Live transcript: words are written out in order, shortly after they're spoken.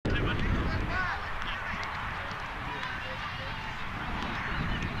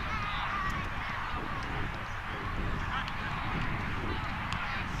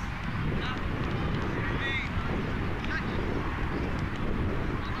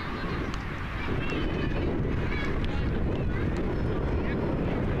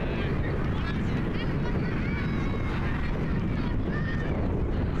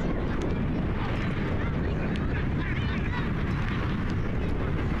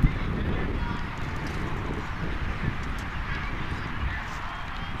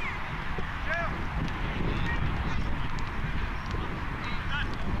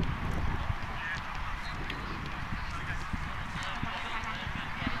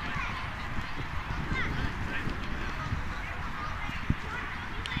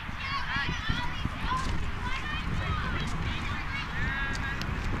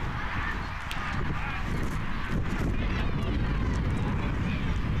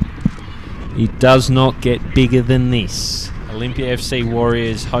It does not get bigger than this. Olympia FC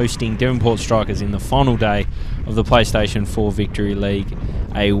Warriors hosting Devonport Strikers in the final day of the PlayStation 4 Victory League.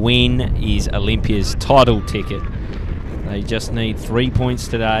 A win is Olympia's title ticket. They just need 3 points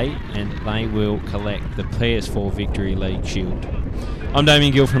today and they will collect the PS4 Victory League shield. I'm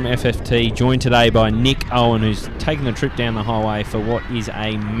Damien Gill from FFT, joined today by Nick Owen, who's taken the trip down the highway for what is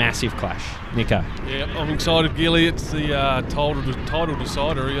a massive clash. Nico. Yeah, I'm excited, Gilly. It's the title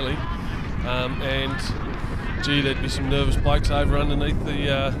decider, really. And gee, there'd be some nervous blokes over underneath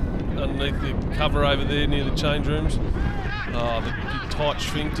the cover over there near the change rooms. The tight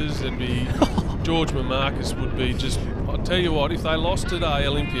sphincters. There'd be George Mamarcus would be just. I'll tell you what, if they lost today,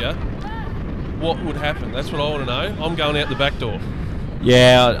 Olympia, what would happen? That's what I want to know. I'm going out the back door.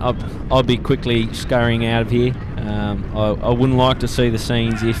 Yeah, I'll be quickly scurrying out of here. I wouldn't like to see the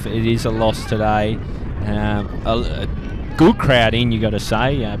scenes if it is a loss today. A good crowd in, you got to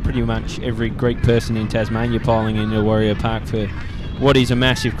say. Pretty much every Greek person in Tasmania piling into Warrior Park for what is a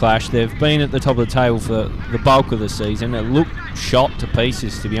massive clash. They've been at the top of the table for the bulk of the season. It looked shot to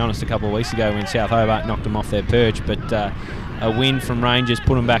pieces, to be honest, a couple of weeks ago when South Hobart knocked them off their perch. But a win from Rangers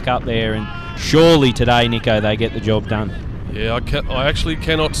put them back up there, and surely today, Nico, they get the job done. Yeah, I actually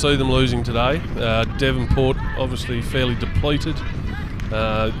cannot see them losing today. Devonport obviously fairly depleted.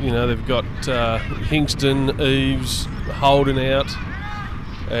 They've got Hingston, Eves, Holden out,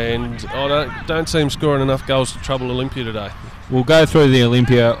 and I don't see them scoring enough goals to trouble Olympia today. We'll go through the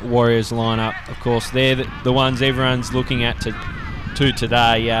Olympia Warriors lineup. Of course, they're the ones everyone's looking at to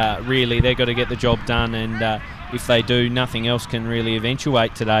today. Really, they've got to get the job done, and if they do, nothing else can really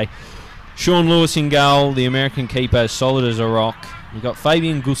eventuate today. Sean Lewis in goal, the American keeper, solid as a rock. You've got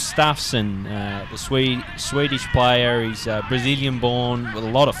Fabian Gustafsson, the Swedish player. He's Brazilian-born with a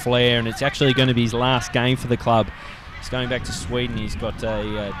lot of flair, and it's actually going to be his last game for the club. He's going back to Sweden. He's got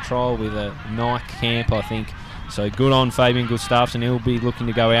a trial with a Nike camp, I think. So good on Fabian Gustafsson. He'll be looking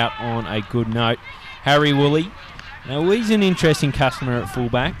to go out on a good note. Harry Woolley. Now, he's an interesting customer at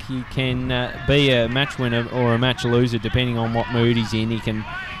fullback. He can be a match winner or a match loser depending on what mood he's in. He can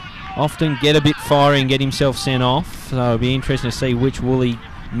often get a bit fiery and get himself sent off. So it'll be interesting to see which woolly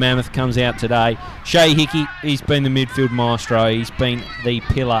mammoth comes out today. Shea Hickey, he's been the midfield maestro. He's been the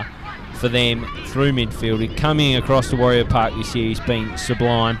pillar for them through midfield. Coming across the Warrior Park this year, he's been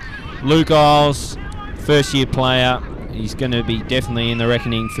sublime. Luke Isles, first-year player. He's going to be definitely in the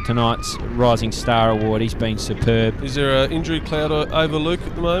reckoning for tonight's Rising Star Award. He's been superb. Is there an injury cloud over Luke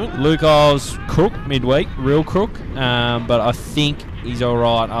at the moment? Luke Isles, crook midweek, real crook. But I think he's all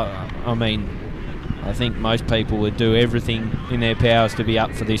right. I think most people would do everything in their powers to be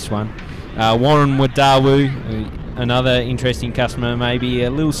up for this one. Warren Wadawu, another interesting customer, maybe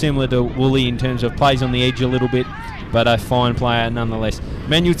a little similar to Woolley in terms of plays on the edge a little bit, but a fine player nonetheless.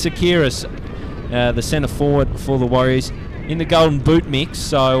 Manu Tsakiris, the centre forward for the Warriors, in the golden boot mix,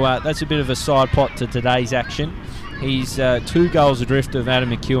 so that's a bit of a side plot to today's action. He's 2 goals adrift of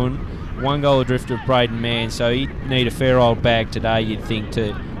Adam McEwen, 1 goal adrift of Braden Mann, so he'd need a fair old bag today, you'd think,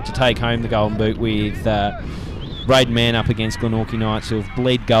 to take home the golden boot with Braden Mann up against Glenorchy Knights, who have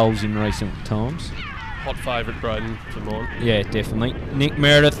bled goals in recent times. Hot favourite, Braden, for mine. Yeah, definitely. Nick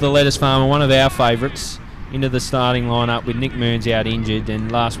Meredith, the lettuce farmer, one of our favourites, into the starting lineup with Nick Mearns out injured,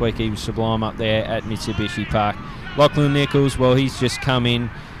 and last week he was sublime up there at Mitsubishi Park. Lachlan Nichols, well, he's just come in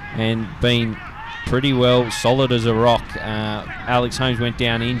and been pretty well solid as a rock. Alex Holmes went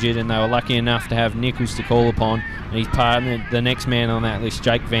down injured, and they were lucky enough to have Nichols to call upon, and he's partnered the next man on that list,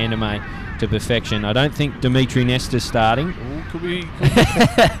 Jake Vandermeer, to perfection. I don't think Dimitri Nesta's starting. Ooh, could we?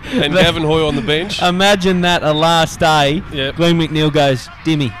 And Gavin Hoy on the bench. Imagine that a last day. Yep. Glenn McNeil goes,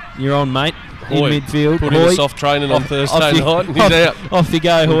 "Dimmy, you're on, mate." Hoy, in midfield. Put in a soft training on Thursday night and he's out. Off you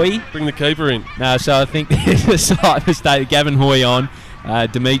go, Hoy. Bring the keeper in. No, so I think there's a slight mistake. Gavin Hoy on,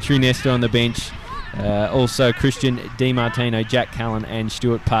 Dimitri Nesta on the bench, also Christian DiMartino, Jack Cullen and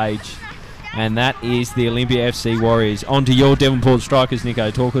Stuart Page. And that is the Olympia FC Warriors. On to your Devonport Strikers, Nico.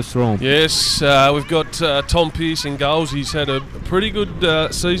 Talk us through them. Yes, we've got Tom Pearce in goals. He's had a pretty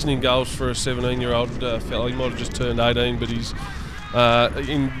good season in goals for a 17-year-old fellow. He might have just turned 18, but he's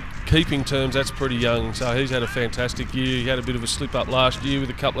in keeping terms, that's pretty young. So he's had a fantastic year. He had a bit of a slip up last year with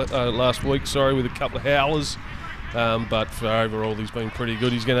a couple of, last week, with a couple of howlers. But for overall, he's been pretty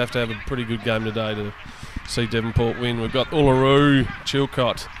good. He's going to have a pretty good game today to see Devonport win. We've got Uluru,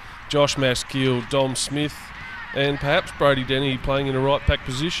 Chilcott, Josh Maskeel, Dom Smith, and perhaps Brody Denny playing in a right back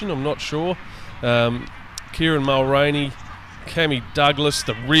position. I'm not sure. Kieran Mulroney, Cammy Douglas,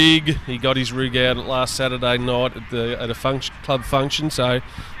 the rig. He got his rig out last Saturday night at a club function, so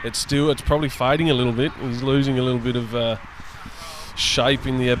it's probably fading a little bit. He's losing a little bit of shape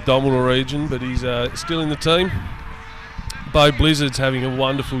in the abdominal region, but he's still in the team. Bo Blizzard's having a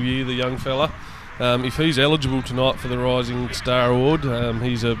wonderful year, the young fella. If he's eligible tonight for the Rising Star Award,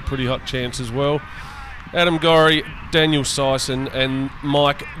 he's a pretty hot chance as well. Adam Gorry, Daniel Sison and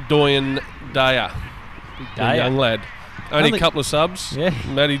Mike Doyen-Daya, the young lad. Only a couple of subs. Yeah.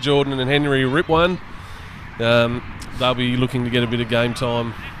 Matty Jordan and Henry Ripwan. They'll be looking to get a bit of game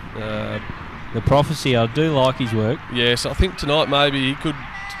time. The Prophecy, I do like his work. Yes, I think tonight maybe he could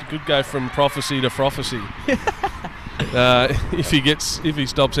go from prophecy to prophecy. If he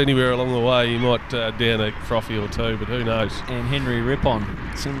stops anywhere along the way, he might down a frothy or two, but who knows? And Henry Ripon,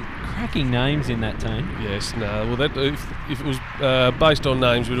 some cracking names in that team. Yes, no. Well, that if it was based on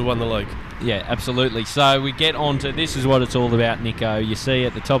names, we'd have won the league. Yeah, absolutely. So we get on to this is what it's all about, Nico. You see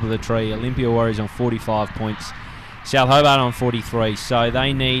at the top of the tree, Olympia Warriors on 45 points, South Hobart on 43. So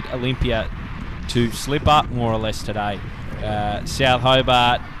they need Olympia to slip up more or less today. South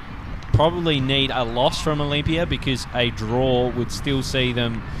Hobart probably need a loss from Olympia because a draw would still see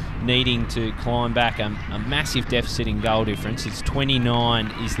them needing to climb back a massive deficit in goal difference. It's 29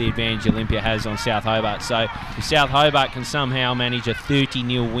 is the advantage Olympia has on South Hobart. So if South Hobart can somehow manage a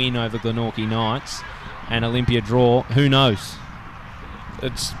 30-0 win over Glenorchy Knights and Olympia draw, who knows?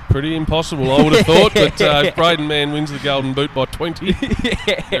 It's pretty impossible, I would have thought, but if Braden Mann wins the Golden Boot by 20,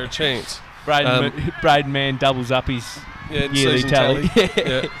 they're a chance. Braden Mann doubles up his yearly season tally.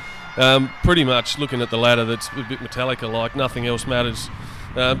 Pretty much looking at the ladder, that's a bit Metallica-like. Nothing else matters.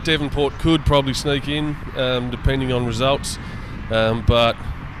 Devonport could probably sneak in, depending on results, but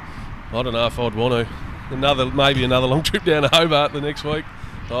I don't know if I'd want to. Maybe another long trip down to Hobart the next week.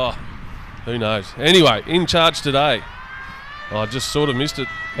 Oh, who knows? Anyway, in charge today. I just sort of missed it.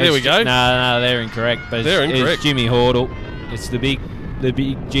 There we go. No, they're incorrect. But they're incorrect. It's Jimmy Hordle. It's the big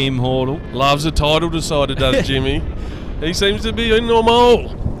Jim Hordle. Loves a title decided, does Jimmy? He seems to be in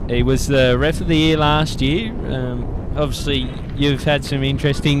normal. He was the ref of the year last year. Obviously, you've had some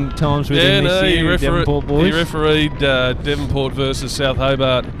interesting times with him this year, Devonport boys. He refereed Devonport versus South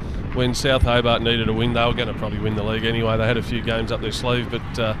Hobart when South Hobart needed a win. They were going to probably win the league anyway. They had a few games up their sleeve,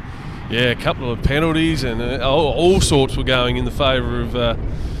 but a couple of penalties and all sorts were going in the favour of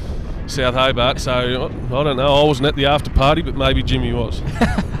South Hobart. So I don't know. I wasn't at the after party, but maybe Jimmy was.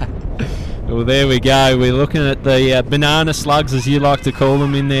 Well, there we go. We're looking at the banana slugs, as you like to call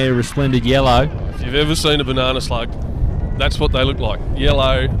them, in their resplendent yellow. If you've ever seen a banana slug, that's what they look like.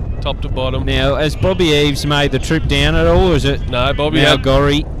 Yellow, top to bottom. Now, has Bobby Eves made the trip down at all, or is it no, Bobby had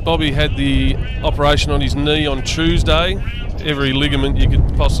the operation on his knee on Tuesday. Every ligament you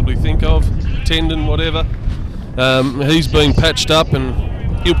could possibly think of, tendon, whatever. He's been patched up and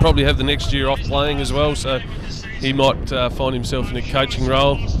he'll probably have the next year off playing as well, so he might find himself in a coaching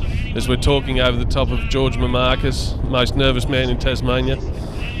role as we're talking over the top of George Mamarcus, most nervous man in Tasmania.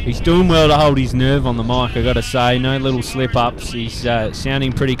 He's doing well to hold his nerve on the mic, I've got to say. No little slip-ups. He's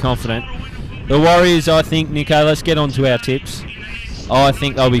sounding pretty confident. The Warriors, I think, Nico, let's get on to our tips. I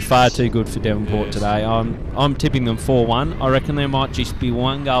think they'll be far too good for Devonport today. I'm tipping them 4-1. I reckon there might just be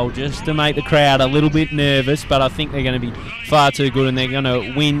one goal just to make the crowd a little bit nervous, but I think they're going to be far too good and they're going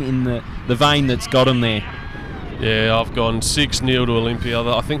to win in the vein that's got them there. Yeah, I've gone 6-0 to Olympia.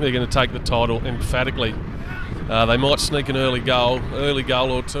 I think they're going to take the title emphatically. They might sneak an early goal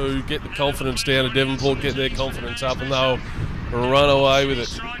or two, get the confidence down to Devonport, get their confidence up, and they'll run away with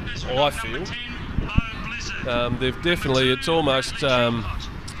it, I feel. They've definitely, it's almost,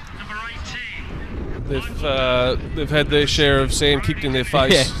 they've had their share of sand kicked in their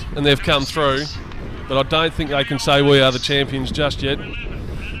face and they've come through, but I don't think they can say we are the champions just yet.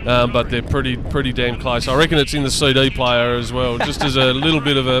 But they're pretty damn close. I reckon it's in the CD player as well, just as a little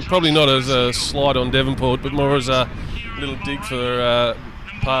bit of a, probably not as a slide on Devonport, but more as a little dig for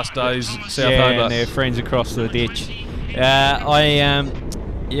past days South Hobart. And their friends across the ditch. I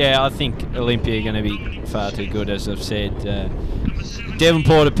think Olympia are going to be far too good, as I've said.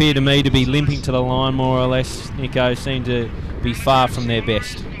 Devonport appear to me to be limping to the line more or less. Nico seem to be far from their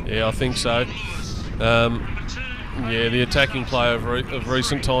best. Yeah, I think so. The attacking play of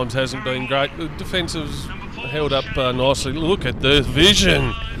recent times hasn't been great. The defence has held up nicely. Look at the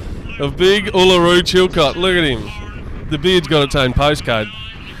vision of big Uluru Chilcott. Look at him. The beard's got its own postcode.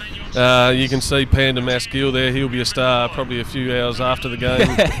 You can see Panda Maskill there. He'll be a star probably a few hours after the game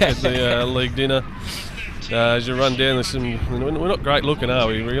at the league dinner. As you run down, we're not great looking, are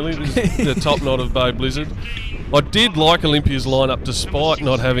we, really? This is the top knot of Bo Blizzard. I did like Olympia's lineup despite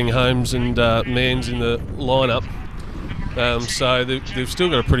not having Holmes and Manns in the lineup. So they've still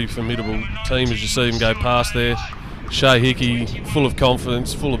got a pretty formidable team as you see them go past there. Shea Hickey, full of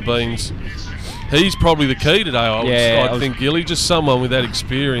confidence, full of beans. he's probably the key today, I I think, Gilly. Just someone with that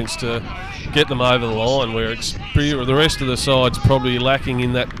experience to get them over the line, where the rest of the side's probably lacking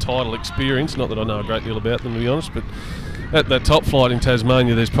in that title experience. Not that I know a great deal about them, to be honest, but at that top flight in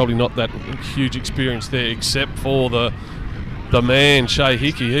Tasmania, there's probably not that huge experience there, except for the man, Shay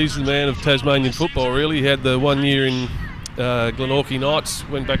Hickey. He's the man of Tasmanian football, really. He had the 1 year in Glenorchy Knights,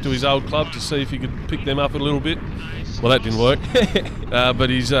 went back to his old club to see if he could pick them up a little bit. Well, that didn't work. But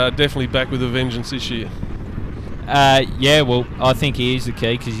he's definitely back with a vengeance this year. Yeah, well, I think he is the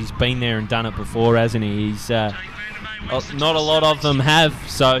key because he's been there and done it before, hasn't he? He's not a lot of them have,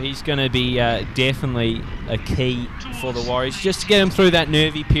 so he's going to be definitely a key for the Warriors just to get them through that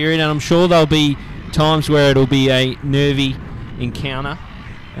nervy period, and I'm sure there'll be times where it'll be a nervy encounter.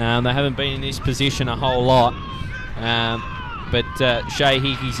 They haven't been in this position a whole lot, but Shay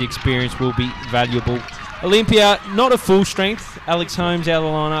Hickey's experience will be valuable. Olympia, not at full strength. Alex Holmes out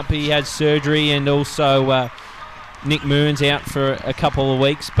of the lineup. He had surgery, and also Nick Moon's out for a couple of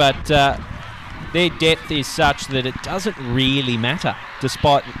weeks, but their depth is such that it doesn't really matter,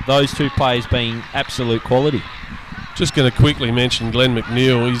 despite those two players being absolute quality. Just going to quickly mention Glenn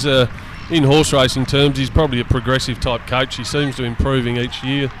McNeil. He's in horse racing terms, he's probably a progressive type coach. He seems to be improving each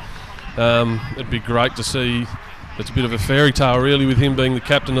year. It'd be great to see. It's a bit of a fairy tale, really, with him being the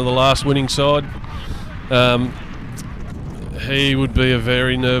captain of the last winning side. He would be a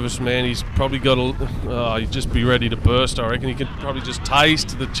very nervous man. He's probably got he'd just be ready to burst, I reckon. He could probably just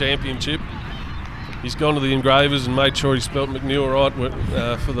taste the championship. He's gone to the engravers and made sure he spelt McNeil right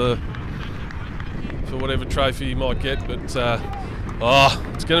for whatever trophy he might get. But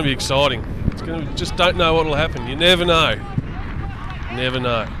it's going to be exciting. Just don't know what will happen. You never know. Never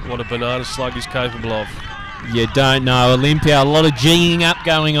know what a banana slug is capable of. You don't know. Olympia, a lot of G'ing up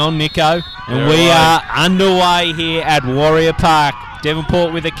going on, Nico. And They're we away. are underway here at Warrior Park.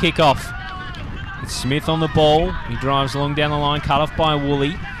 Devonport with a kickoff. It's Smith on the ball. He drives along down the line, cut off by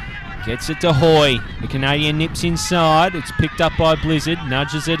Woolley. Gets it to Hoy. The Canadian nips inside. It's picked up by Blizzard.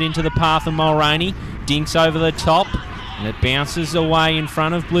 Nudges it into the path of Mulroney. Dinks over the top. And it bounces away in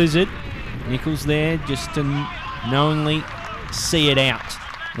front of Blizzard. Nichols there just to knowingly see it out.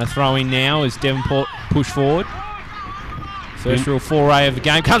 The throw in now as Devonport push forward. First real foray of the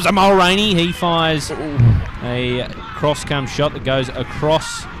game. Comes to Mulroney. He fires a cross-come shot that goes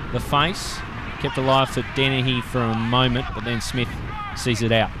across the face. Kept alive for Dennehy for a moment, but then Smith sees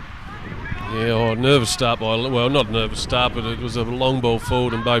it out. Yeah, nervous start by, well, not nervous start, but it was a long ball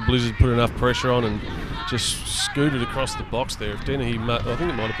forward, and Bo Blizzard put enough pressure on and just scooted across the box there. If Dennehy, I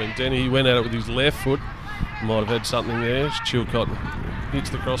think it might have been Dennehy, he went at it with his left foot. Might have had something there. Chilcott hits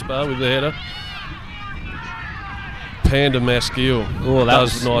the crossbar with the header. Panda Maskeel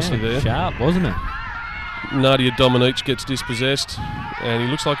does nicely there. Sharp, wasn't it? Nadia Dominic gets dispossessed, and he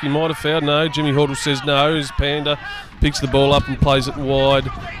looks like he might have fouled. No, Jimmy Hoddle says no, as Panda picks the ball up and plays it wide.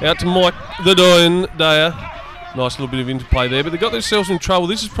 Out to Mike the Dyer. Nice little bit of interplay there, but they got themselves in trouble.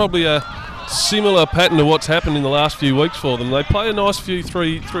 This is probably a similar pattern to what's happened in the last few weeks for them. They play a nice few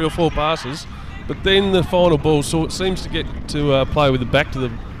three or four passes, but then the final ball seems to get to play with the back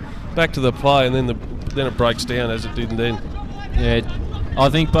to the play, and then it breaks down as it did then. Yeah, I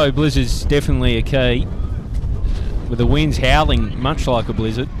think Bo Blizzard's definitely a key. With the winds howling much like a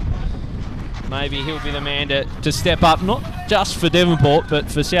blizzard, maybe he'll be the man to step up, not just for Devonport,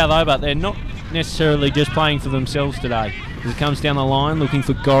 but for South Hobart. They're not necessarily just playing for themselves today. As it comes down the line, looking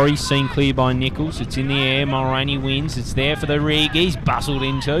for Gorry, seen clear by Nichols. It's in the air, Mulroney wins. It's there for the rig. He's bustled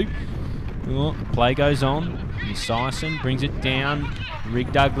into. Oh, play goes on. Sison brings it down.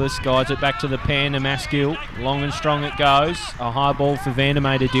 Rig Douglas guides it back to the Panda Maskeel. Long and strong it goes. A high ball for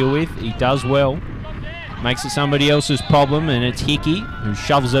Vandermeer to deal with. He does well. Makes it somebody else's problem, and it's Hickey who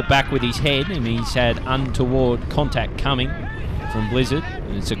shovels it back with his head, and he's had untoward contact coming from Blizzard.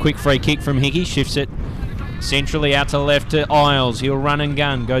 And it's a quick free kick from Hickey, shifts it centrally out to left to Isles. He'll run and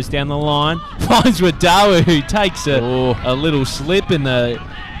gun, goes down the line, finds Wadawa, who takes a little slip in the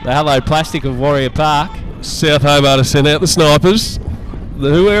hello plastic of Warrior Park. South Hobart have sent out the snipers.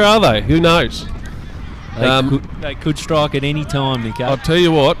 Where are they? Who knows? They could strike at any time, Nico. I'll tell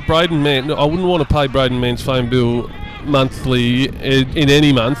you what, Braden Mann, I wouldn't want to pay Braden Mann's phone bill monthly in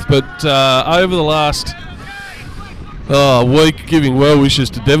any month, but over the last week, giving well wishes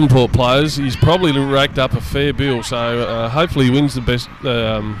to Devonport players, he's probably racked up a fair bill, so hopefully he wins the best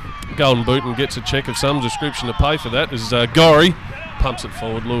golden boot and gets a cheque of some description to pay for that. As Gorry pumps it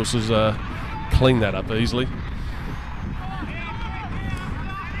forward, Lewis has cleaned that up easily.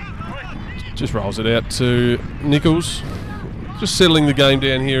 Just rolls it out to Nichols. Just settling the game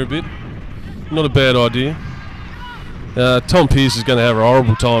down here a bit. Not a bad idea. Tom Pearce is going to have a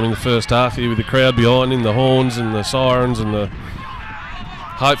horrible time in the first half here with the crowd behind him, the horns and the sirens, and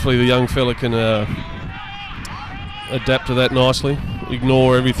hopefully the young fella can adapt to that nicely,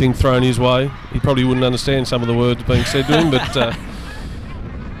 ignore everything thrown his way. He probably wouldn't understand some of the words being said to him, but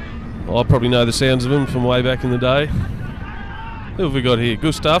I probably know the sounds of them from way back in the day. Who have we got here?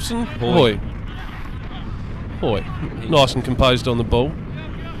 Gustafsson? Hoy. Nice and composed on the ball.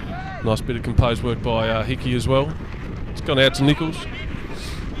 Nice bit of composed work by Hickey as well. It's gone out to Nichols.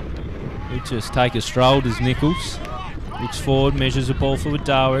 We just take a stroll as Nichols looks forward, measures the ball for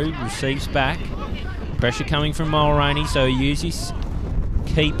Daru, receives back. Pressure coming from Mulroney, so he uses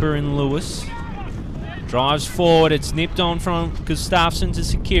keeper and Lewis. Drives forward, it's nipped on from Gustafsson to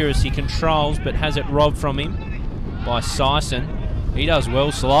Sekiris. He controls but has it robbed from him by Sison. He does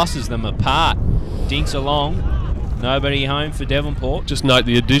well, slices them apart. Dinks along, nobody home for Devonport. Just note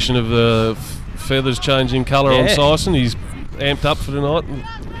the addition of the feathers changing colour on Sison. He's amped up for tonight.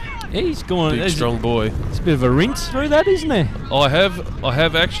 He's gone. Big, strong boy. It's a bit of a rinse through that, isn't there? I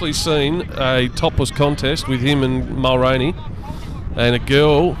have actually seen a topless contest with him and Mulroney, and a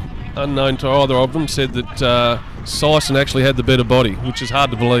girl, unknown to either of them, said that Sison actually had the better body, which is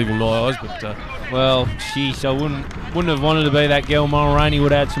hard to believe in my eyes. But well, sheesh, I wouldn't have wanted to be that girl. Mulroney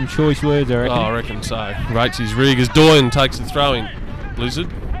would add some choice words, I reckon. Oh, I reckon so. Rates his rig as Doyen takes the throw in. Blizzard,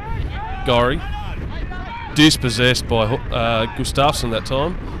 Gorry, dispossessed by Gustafsson that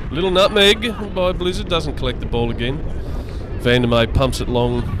time. Little nutmeg by Blizzard, doesn't collect the ball again. Vandermeer pumps it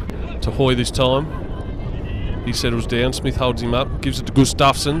long to Hoy this time. He settles down, Smith holds him up, gives it to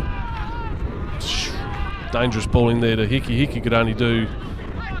Gustafsson. Dangerous ball in there to Hickey. Hickey could only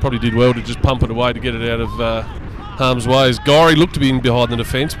probably did well to just pump it away to get it out of harm's way. As Gorry looked to be in behind the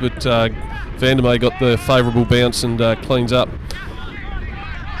defence, but Vandermeer got the favourable bounce and cleans up.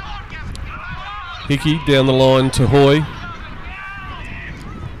 Hickey down the line to Hoy.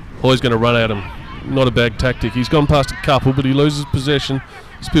 Hoy's going to run at him. Not a bad tactic. He's gone past a couple, but he loses possession.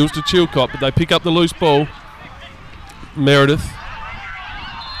 Spills to Chilcott, but they pick up the loose ball. Meredith.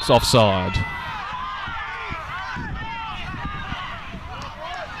 It's offside.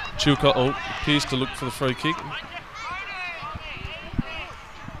 Chilcott appears to look for the free kick.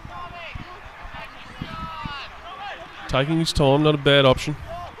 Taking his time, not a bad option.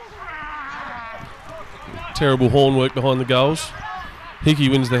 Terrible horn work behind the goals. Hickey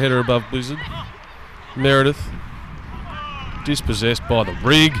wins the header above Blizzard. Meredith dispossessed by the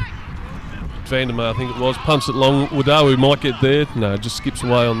rig. Vandermeer, I think it was, punts it long. Wadawu might get there. No, just skips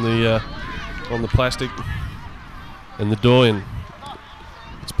away on the plastic. And the Doyen.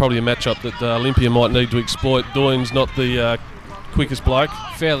 It's probably a matchup that Olympia might need to exploit. Doyen's not the quickest bloke.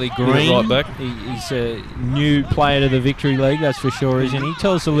 Fairly green. Right back. He's a new player to the Victory League, that's for sure, isn't he?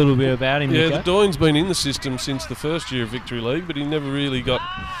 Tell us a little bit about him, Yeah, Nico. the Doyen's been in the system since the first year of Victory League, but he never really got...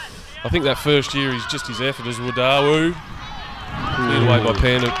 I think that first year he's just his effort as Wadawu. Cleared away by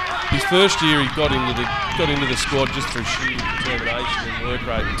Panda. His first year he got into the squad just through sheer determination and work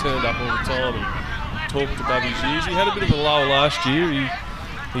rate. He turned up all the time and talked above his years. He had a bit of a lower last year.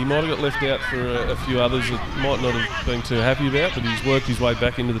 He might have got left out for a few others that might not have been too happy about, but he's worked his way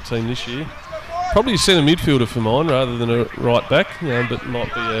back into the team this year. Probably a centre midfielder for mine rather than a right back, but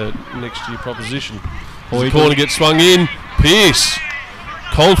might be a next year proposition. The corner gets swung in. Pearce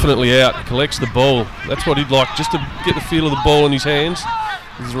confidently out, collects the ball. That's what he'd like, just to get the feel of the ball in his hands.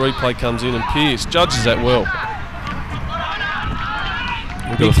 As the replay comes in, and Pearce judges that well.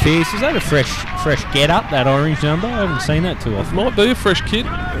 Big Pearce, is that a fresh get-up, that orange number? I haven't seen that too often. Might be a fresh kit.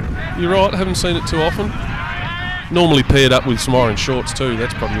 You're right, haven't seen it too often. Normally paired up with some orange shorts too.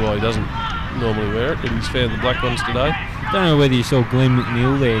 That's probably why he doesn't normally wear it, but he's found the black ones today. Don't know whether you saw Glenn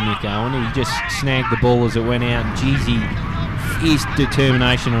McNeil there, Nick Owen. He just snagged the ball as it went out, and geez, his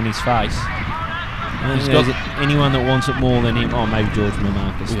determination on his face. He's got anyone that wants it more than him. Oh, maybe George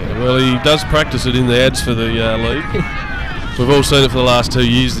Mamarcus. Yeah, well, he does practice it in the ads for the league. We've all seen it for the last 2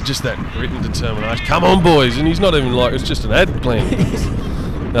 years. Just that grit and determination. Come on, boys! And he's not even like it's just an ad plan.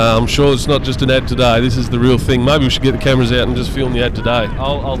 I'm sure it's not just an ad today. This is the real thing. Maybe we should get the cameras out and just film the ad today.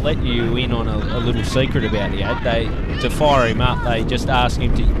 I'll let you in on a little secret about the ad. To fire him up, they just asked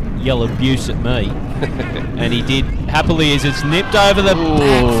him to yell abuse at me. And he did happily as it's nipped over the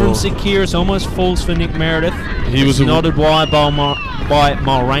back from Sekiris. Almost falls for Nick Meredith. He was nodded wide by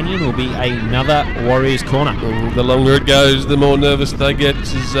Mulroney. Will be another Warriors corner. The longer it goes, the more nervous they get.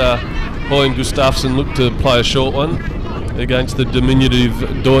 As Hoy and Gustafsson look to play a short one against the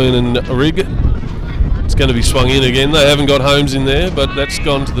diminutive Doyen and Rig. It's going to be swung in again. They haven't got Holmes in there, but that's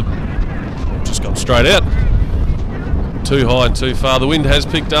gone to just gone straight out. Too high and too far. The wind has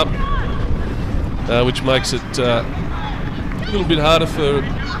picked up, which makes it A little bit harder for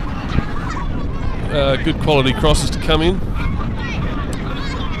good quality crosses to come in.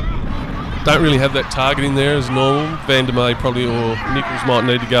 Don't really have that target in there as normal. Van der May probably or Nichols might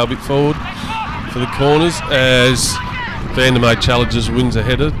need to go a bit forward for the corners as Van der May challenges, wins a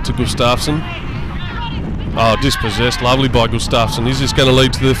header to Gustafsson. Oh, dispossessed. Lovely by Gustafsson. Is this going to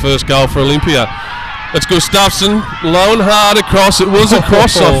lead to the first goal for Olympia? It's Gustafsson. Low and hard across. It was a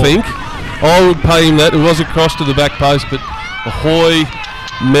cross, I think. I would pay him that. It was a cross to the back post, but Ahoy,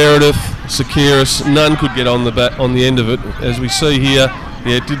 Meredith, Sakiris, none could get on the end of it. As we see here,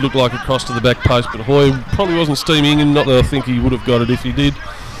 yeah, it did look like a cross to the back post, but Ahoy probably wasn't steaming, and not that I think he would have got it if he did.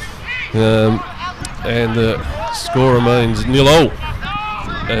 And the score remains 0-0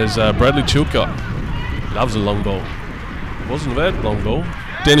 as Bradley Chilcott loves a long ball. Wasn't a bad long ball.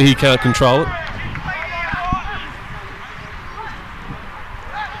 Dennehy can't control it.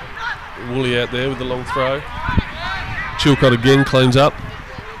 Woolley out there with the long throw. Chilcott again cleans up.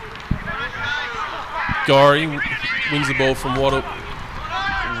 Gorry wins the ball from Waterloo,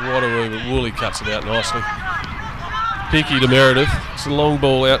 but Woolley cuts it out nicely. Hickey to Meredith. It's a long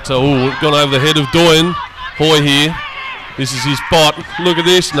ball out to, gone over the head of Doyen. Hoy here. This is his spot. Look at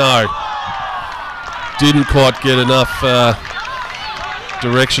this. No. Didn't quite get enough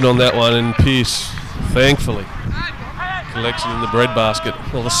direction on that one, and Pearce, thankfully, collects it in the breadbasket,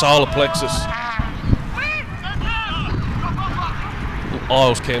 or the solar plexus.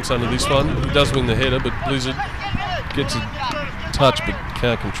 Isles camps under this one. He does win the header, but Blizzard gets a touch but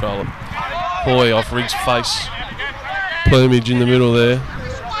can't control it. Hoy off Riggs' face. Plumage in the middle there.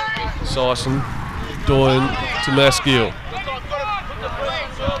 Sison, Doyen to Maskill.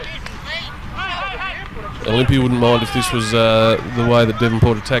 Olympia wouldn't mind if this was the way that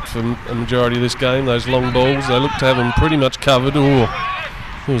Devonport attacked for a majority of this game. Those long balls, they look to have them pretty much covered. Oh,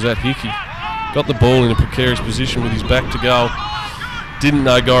 who was that? Hickey. Got the ball in a precarious position with his back to goal. Didn't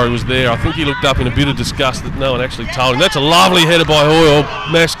know Gorry was there. I think he looked up in a bit of disgust that no one actually told him. That's a lovely header by Hoyle.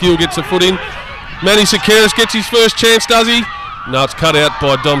 Maskill gets a foot in. Manny Sakeris gets his first chance, does he? No, it's cut out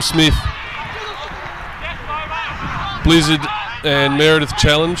by Dom Smith. Blizzard and Meredith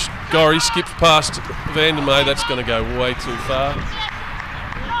challenge. Gorry skips past Van der May. That's going to go way too far.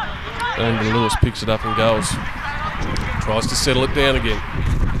 And Lewis picks it up and goes. Tries to settle it down again.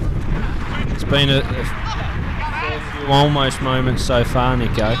 It's been a almost moments so far,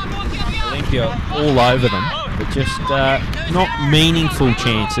 Nico. Olympia all over them, but just not meaningful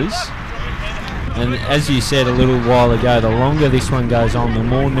chances. And as you said a little while ago, the longer this one goes on, the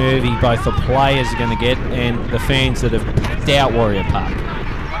more nervy both the players are going to get and the fans that have packed out Warrior Park.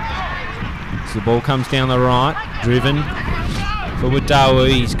 So the ball comes down the right, driven for Wadawu.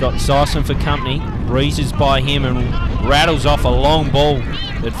 He's got Sison for company, breezes by him and rattles off a long ball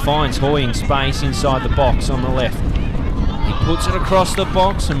that finds Hoy in space inside the box on the left. He puts it across the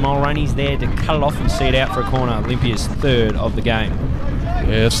box and Mulroney's there to cut it off and see it out for a corner. Olympia's third of the game.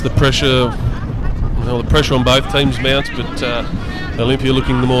 Yeah, it's the pressure. Well, the pressure on both teams mounts, but Olympia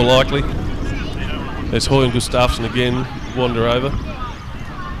looking the more likely. There's Hoy and Gustafsson again, wander over.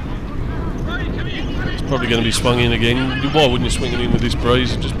 It's probably going to be swung in again. Why wouldn't you swing it in with this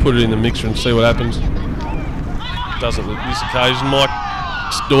breeze? Just put it in the mixer and see what happens. Doesn't at this occasion. Mike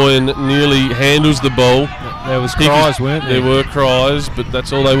Doyen nearly handles the ball. There was cries, weren't there? There were cries, but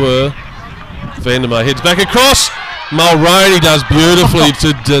that's all they were. Van der May heads back across. Mulroney does beautifully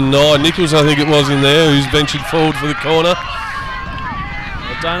to deny. Nichols, I think it was in there, who's ventured forward for the corner.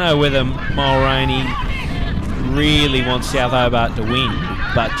 I don't know whether Mulroney really wants South Hobart to win,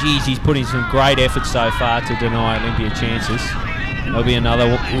 but geez, he's put in some great effort so far to deny Olympia chances. There'll be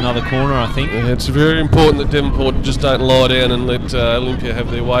another corner, I think. Yeah, it's very important that Devonport just don't lie down and let Olympia have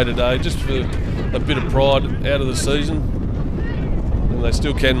their way today, just for a bit of pride out of the season. And they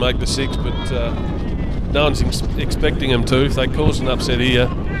still can make the six, but no one's expecting them to. If they cause an upset here,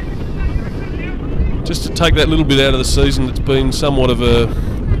 just to take that little bit out of the season, it's been somewhat of a,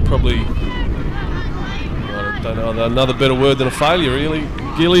 probably, I don't know, another better word than a failure really.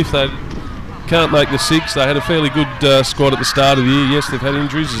 Gilly, if they can't make the six, they had a fairly good squad at the start of the year. Yes, they've had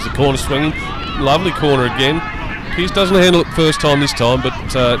injuries. There's the corner swinging. Lovely corner again. Pearce doesn't handle it first time this time, but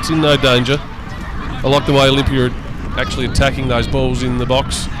it's in no danger. I like the way Olympia are actually attacking those balls in the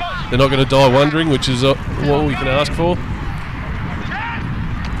box. They're not going to die wondering, which is what we can ask for.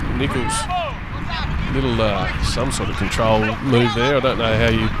 Nichols, little some sort of control move there. I don't know how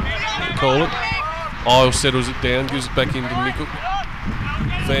you call it. Isle settles it down, gives it back into Nichols.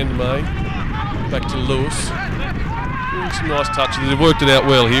 Van der May, back to Lewis. Some nice touches. They've worked it out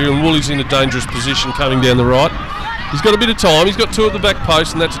well here, and Wooley's in a dangerous position coming down the right. He's got a bit of time. He's got two at the back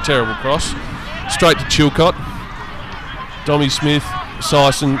post, and that's a terrible cross. Straight to Chilcott. Dommy Smith,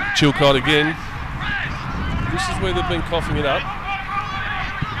 Sison, Chilcott again. This is where they've been coughing it up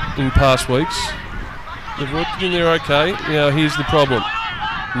in past weeks. They've worked it in there okay. Now here's the problem.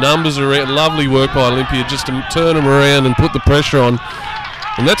 Numbers are out. Lovely work by Olympia just to turn them around and put the pressure on.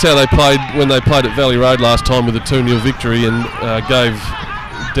 And that's how they played when they played at Valley Road last time with a 2-0 victory and gave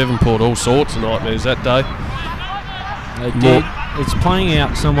Devonport all sorts of nightmares that day. They did. It's playing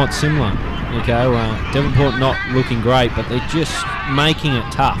out somewhat similar. Okay, Devonport not looking great, but they're just making it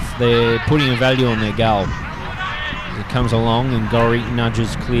tough. They're putting a value on their goal. It comes along and Gorry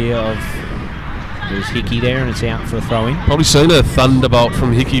nudges clear of. There's Hickey there and it's out for a throw-in. Probably seen a thunderbolt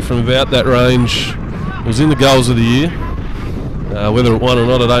from Hickey from about that range. It was in the goals of the year. Whether it won or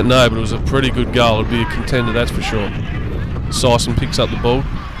not, I don't know, but it was a pretty good goal. It'd be a contender, that's for sure. Sison picks up the ball.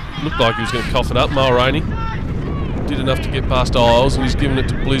 Looked like he was going to cough it up. Mulroney did enough to get past Isles, and he's given it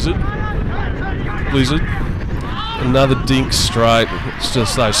to Blizzard. Another dink straight. It's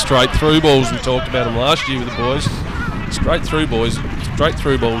just those straight through balls. We talked about them last year with the boys. Straight through balls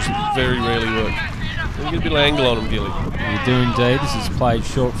very rarely work. You get a bit of angle on them, Gilly. You do indeed. This is played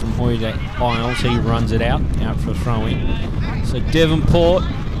short from Hoy to Isles. He runs it out for a throw-in. So Devonport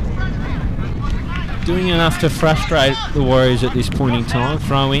doing enough to frustrate the Warriors at this point in time.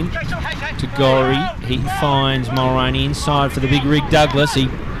 Throw-in to Gorry. He finds Mulroney inside for the big rig Douglas. He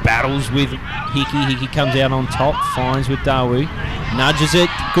battles with Hickey. Hickey comes out on top, finds with Dawu. Nudges it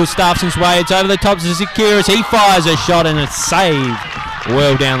Gustafson's way. It's over the top to Sekiris. He fires a shot and it's saved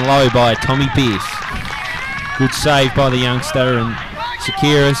well down low by Tommy Pearce. Good save by the youngster, and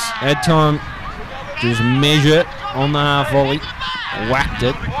Sekiris had time to just measure it on the half volley. Whacked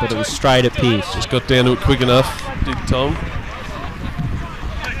it, but it was straight at Pearce. Just got down to it quick enough, did Tom.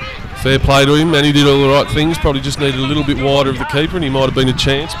 Fair play to him, and he did all the right things. Probably just needed a little bit wider of the keeper, and he might have been a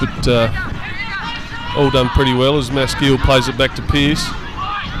chance, but all done pretty well as Maskell plays it back to Pearce.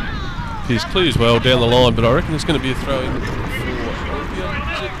 Pearce clears well down the line, but I reckon it's going to be a throw in for Olympia.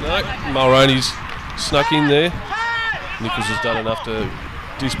 No, Mulroney's snuck in there. Nichols has done enough to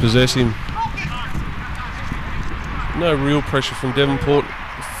dispossess him. No real pressure from Devonport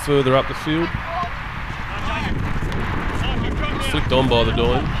further up the field. Flicked on by the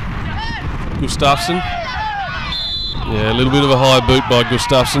Doyen. Gustafson. Yeah, a little bit of a high boot by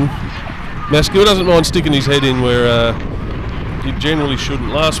Gustafson. Maskell doesn't mind sticking his head in where he generally shouldn't.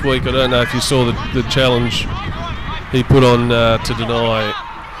 Last week, I don't know if you saw the challenge he put on to deny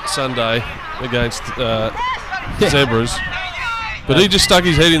Sunday against Zebras. But he just stuck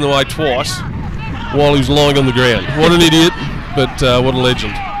his head in the way twice while he was lying on the ground. What an idiot, but what a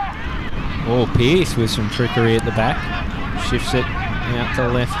legend. Oh, Pearce with some trickery at the back. Shifts it out to the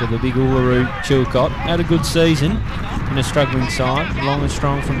left of the big Uluru Chilcott. Had a good season in a struggling side. Long and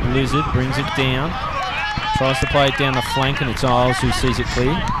strong from Blizzard. Brings it down. Tries to play it down the flank, and it's Isles who sees it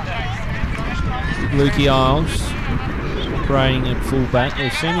clear. Lukey Isles operating at full back.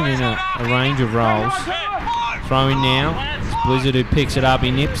 They've seen him in a range of roles. Throwing now. It's Blizzard who picks it up.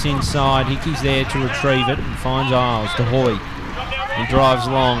 He nips inside. Hickey's there to retrieve it and finds Isles to Hoy. He drives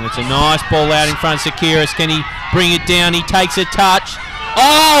long. It's a nice ball out in front of Sekiris. Can he bring it down? He takes a touch.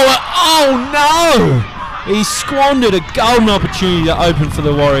 Oh no! He squandered a golden opportunity to open for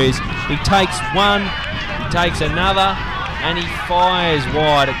the Warriors. He takes one, he takes another, and he fires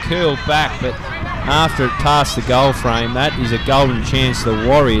wide. It curled back, but after it passed the goal frame, that is a golden chance the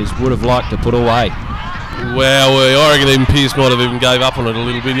Warriors would have liked to put away. Wow, I reckon even Pearce might have even gave up on it a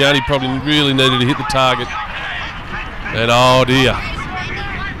little bit. He only probably really needed to hit the target. And oh dear.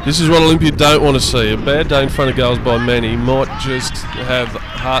 This is what Olympia don't want to see. A bad day in front of goals by Manny might just have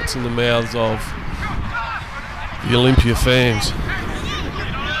hearts in the mouths of the Olympia fans.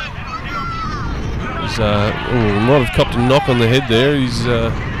 He's, might have copped a knock on the head there. He's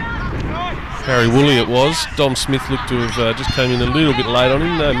Harry Woolley it was. Dom Smith looked to have just came in a little bit late on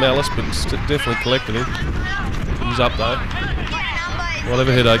him. No malice, but definitely collected him. He's up though. Might have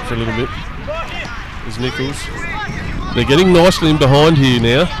a headache for a little bit. There's Nichols. They're getting nicely in behind here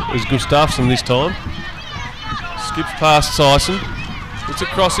now. There's Gustafson this time. Skips past Sison. It's a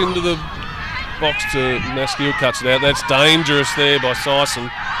cross into the box to Maskell, cuts it out. That's dangerous there by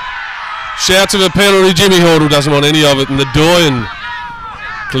Sison. Shouts of a penalty. Jimmy Hordle doesn't want any of it, and the Doyen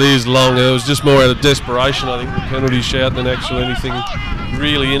clears long. It was just more out of desperation, I think, the penalty shout than actually anything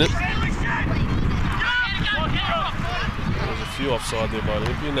really in it. There's a few offside there by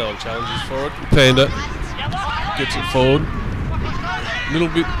Olympia. No one challenges for it. Panda gets it forward. A little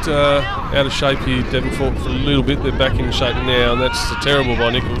bit out of shape here, Devonport, for a little bit. They're back in shape now, and that's terrible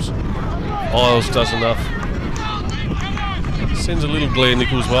by Nichols. Isles does enough. Sends a little glare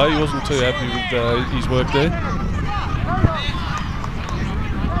Nichols' way. He wasn't too happy with his work there.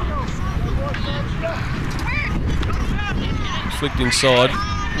 flicked inside.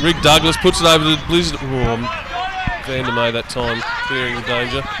 Rick Douglas puts it over to Blizzard. Vandermeer that time clearing the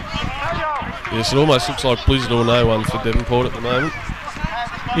danger. Yes, it almost looks like Blizzard or no one for Devonport at the moment.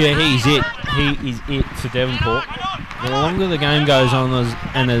 Yeah, he's it. He is it for Devonport. The longer the game goes on the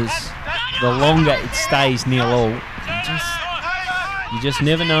longer it stays 0-0, you just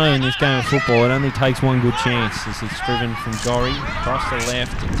never know in this game of football. It only takes one good chance. This is driven from Gorry, across the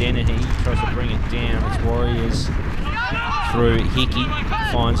left to Dennehy, tries to bring it down. It's Warriors through Hickey,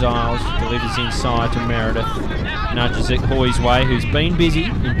 finds Isles, delivers inside to Meredith, nudges it Hoy's way, who's been busy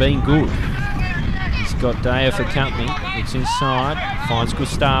and been good. He's got Daya for company, looks inside, finds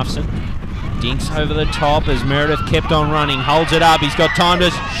Gustafsson, dinks over the top as Meredith kept on running, holds it up, he's got time to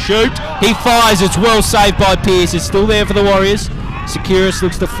shoot, he fires, it's well saved by Pearce, it's still there for the Warriors. Securis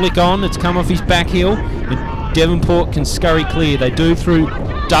looks to flick on, it's come off his back heel, and Devonport can scurry clear. They do through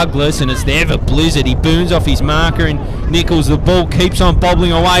Douglas, and it's there for Blizzard. He burns off his marker, and Nichols, the ball keeps on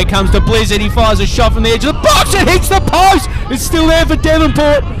bobbling away, comes to Blizzard, he fires a shot from the edge of the box, it hits the post, it's still there for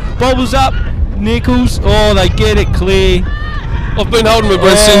Devonport, bobbles up, Nichols, oh, they get it clear. I've been holding my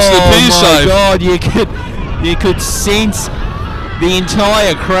breath since the Pearce save. Oh my God, you could sense the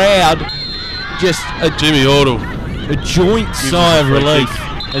entire crowd just Jimmy Hordle. A joint sigh of relief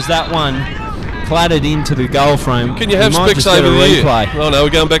as that one clattered into the goal frame. Can you have specs over the replay? Oh no, we're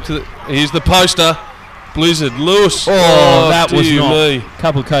going back to here's the poster. Blizzard, Lewis. Oh, that was not. A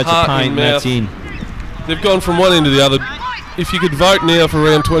couple coats of paint, that's in. They've gone from one end to the other. If you could vote now for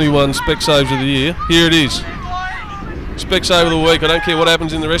round 21 spec saves of the year, here it is. Spec save of the week. I don't care what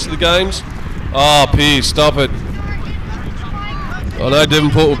happens in the rest of the games. Oh, Pearce, stop it. I know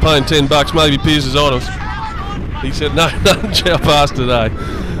Devonport were paying $10. Maybe Pearce is honest. He said, no chow pass today.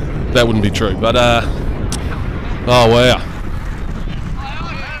 That wouldn't be true, but, oh, wow.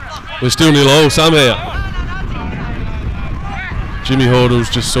 We're still 0-0 somehow. Jimmy Hordle's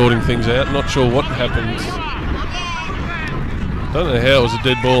just sorting things out. Not sure what happened. Don't know how it was a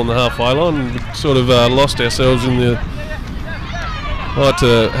dead ball on the halfway line. We sort of lost ourselves in the... Like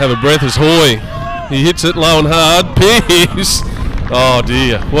to have a breath as Hoy. He hits it low and hard. Pearce. Oh,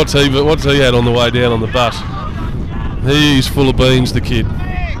 dear. What's he had on the way down on the bus? He's full of beans, the kid.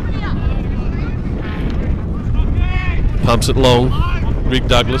 Pumps it long. Rick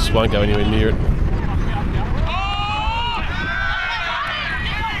Douglas won't go anywhere near it.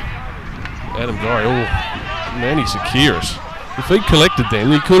 Adam Gorry, oh, Manny Sekiris. If he'd collected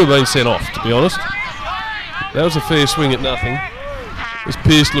then, he could have been sent off, to be honest. That was a fair swing at nothing. As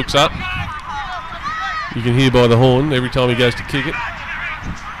Pearce looks up, you can hear by the horn every time he goes to kick it.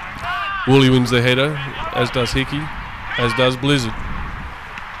 Woolley wins the header, as does Hickey. As does Blizzard.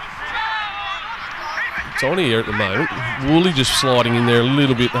 It's on here at the moment. Woolley just sliding in there a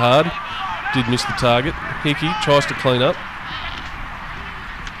little bit hard. Did miss the target. Hickey tries to clean up.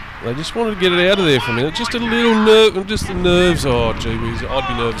 They just wanted to get it out of there for a minute. Just a little nerve, just the nerves. Oh, gee whiz, I'd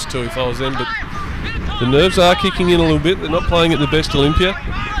be nervous too if I was them, but the nerves are kicking in a little bit. They're not playing at the best Olympia.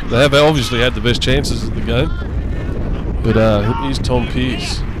 They have obviously had the best chances of the game. But here's Tom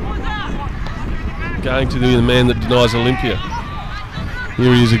Pearce. Going to be the man that denies Olympia.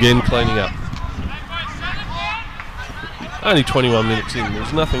 Here he is again, cleaning up. Only 21 minutes in.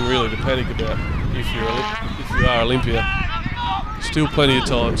 There's nothing really to panic about if you are Olympia. Still plenty of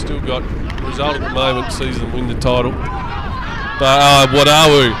time. Still got the result at the moment. Sees them win the title. But what are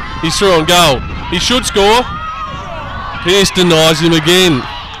we? He's through on goal. He should score. Pearce denies him again.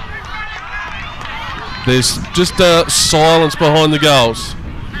 There's just silence behind the goals.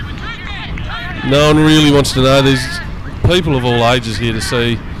 No one really wants to know. There's people of all ages here to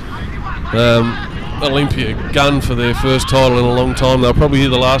see Olympia gun for their first title in a long time. They were probably here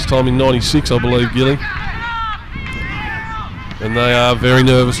the last time in '96, I believe, Gilly. And they are very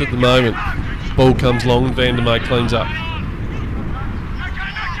nervous at the moment. Ball comes long and Vandermeer cleans up.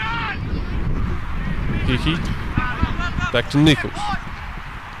 Hickey. Back to Nichols.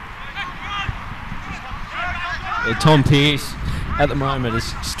 Tom Pearce at the moment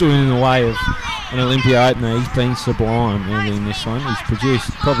is stood in the way of an Olympia opener. He's been sublime early in this one. He's produced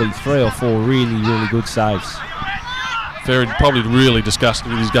probably 3 or 4 really good saves. Probably really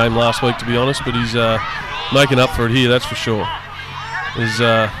disgusted with his game last week, to be honest, but he's making up for it here, that's for sure. There's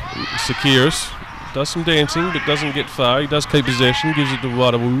Sekiris, does some dancing but doesn't get far. He does keep possession, gives it to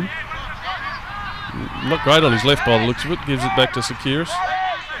Wadawu. Not great on his left by the looks of it, gives it back to Sekiris.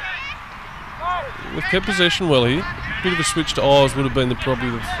 We've kept possession well here. Bit of a switch to Oz would have been probably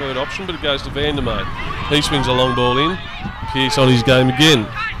the third option, but it goes to Vandermeer. He swings a long ball in. Pearce on his game again.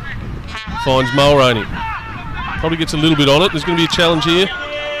 Finds Mulroney. Probably gets a little bit on it. There's going to be a challenge here.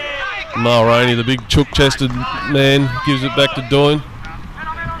 Mulroney, the big chook-chested man, gives it back to Doyne.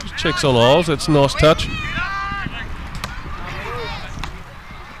 Just checks on Isles. That's a nice touch.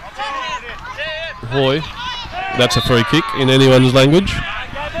 Hoy. That's a free kick in anyone's language.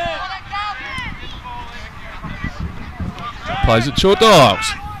 Plays it short to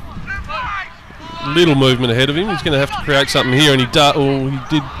Isles. Little movement ahead of him. He's going to have to create something here, and he did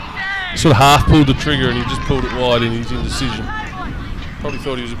sort of half pulled the trigger, and he just pulled it wide in his indecision. Probably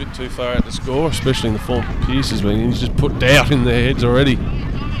thought he was a bit too far out to score, especially in the form Pearce has been. He's just put doubt in their heads already.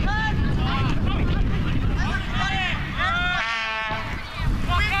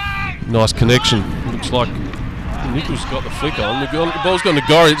 Nice connection. Looks like Nichols got the flick on. The ball's gone to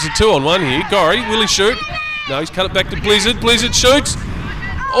Gorry. It's a 2-on-1 here. Gorry, will he shoot? No, he's cut it back to Blizzard. Blizzard shoots.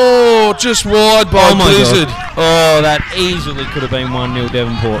 Oh, just wide by Blizzard. God. Oh, that easily could have been 1-0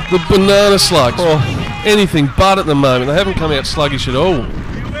 Devonport. The banana slugs. Oh. Anything but at the moment. They haven't come out sluggish at all.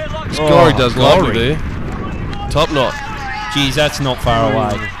 Gorry does lovely there. Top knot. Geez, that's not far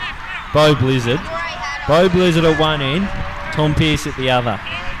away. Bo Blizzard. Bo Blizzard at one end, Tom Pearce at the other.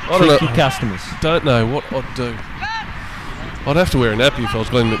 I don't know. Tricky customers. Don't know what I'd do. I'd have to wear a nappy if I was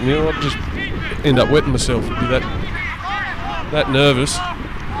Glenn McNeil. I'd just end up wetting myself. I'd be that nervous.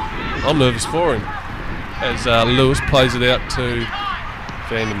 I'm nervous for him. As Lewis plays it out to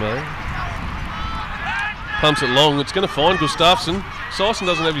Van der Merwe. Pumps it long. It's going to find Gustafsson. Sison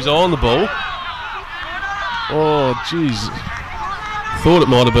doesn't have his eye on the ball. Oh, jeez. Thought it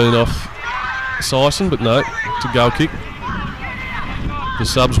might have been off Sison, but no. It's a goal kick. The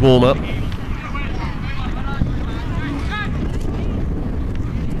subs warm up.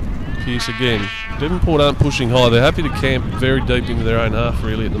 Pearce again. Devonport aren't pushing high. They're happy to camp very deep into their own half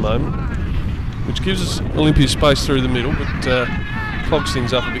really at the moment, which gives us Olympia space through the middle, but clogs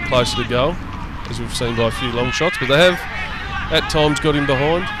things up a bit closer to goal, as we've seen by a few long shots. But they have at times got him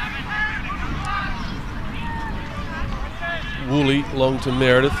behind. Woolley long to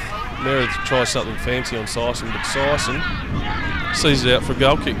Meredith. Meredith tries something fancy on Sison, but Sison sees it out for a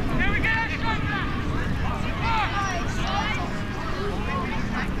goal kick.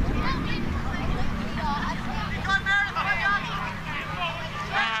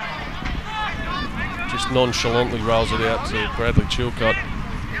 Just nonchalantly rolls it out to Bradley Chilcott.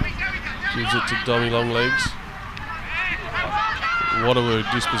 Gives it to Dommy Longlegs. Waterwoo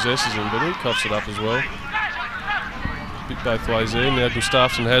dispossesses him, but he coughs it up as well. Bit both ways there. Now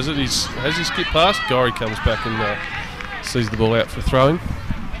Gustafsson has it. Has he skipped past? Gorry comes back and sees the ball out for throwing.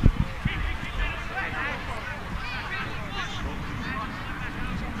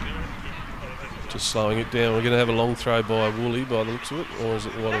 Just slowing it down. We're going to have a long throw by Woolley by the looks of it, or is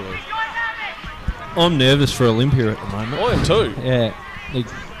it Waterloo? I'm nervous for Olympia at the moment. I am too. Yeah,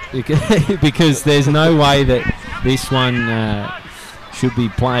 because there's no way that this one should be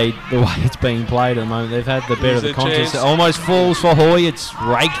played the way it's being played at the moment. They've had the better of the contest. It almost falls for Hoy. It's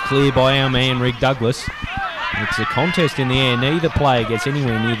raked clear by our man Rick Douglas. It's a contest in the air. Neither player gets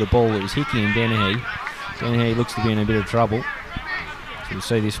anywhere near the ball. It was Hickey and Dennehy. Dennehy looks to be in a bit of trouble. So we'll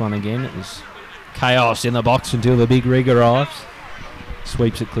see this one again. It was chaos in the box until the big rig arrives.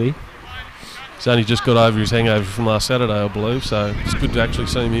 Sweeps it clear. He's only just got over his hangover from last Saturday, I believe, so it's good to actually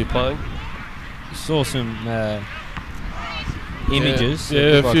see him here playing. Saw some images. Yeah,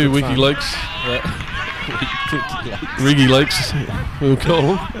 a few WikiLeaks. Riggy leaks, we'll call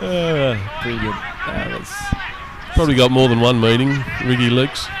them. Brilliant. Probably got more than one meeting, Riggy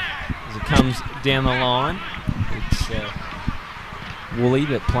leaks. As it comes down the line, it's Woolley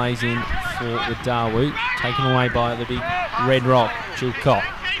that plays in for the Dawoot, taken away by the big Red Rock, Chilcott.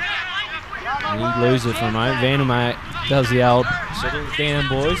 He loses for a moment. Van der Merwe does the old settle down,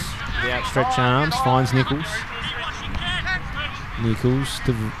 boys. The outstretched arms, finds Nichols. Nichols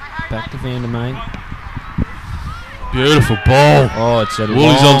back to Van der Merwe. Beautiful ball. Oh, it's a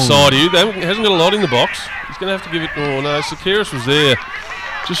Woolley's onside here. He hasn't got a lot in the box. He's going to have to give it. Oh no, Sakiris was there,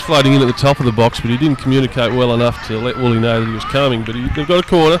 just floating in at the top of the box, but he didn't communicate well enough to let Woolley know that he was coming. But they've got a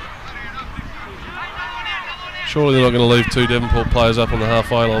corner. Surely they're not going to leave two Devonport players up on the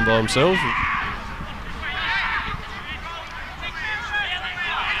halfway line by themselves.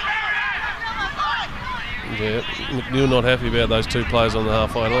 Yeah, McNeil not happy about those two players on the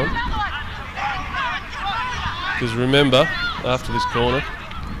halfway line. Because remember, after this corner,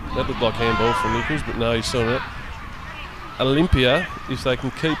 that looked like handball from Nichols, but no, he saw it. Olympia, if they can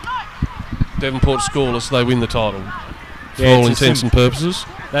keep Devonport scoreless, they win the title. For all intents and purposes.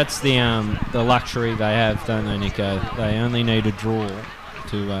 That's the luxury they have, don't they, Nico? They only need a draw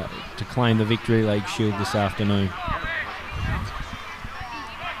to claim the Victory League Shield this afternoon.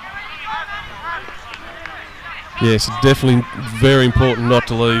 Yes, definitely very important not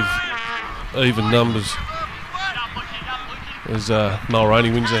to leave even numbers. As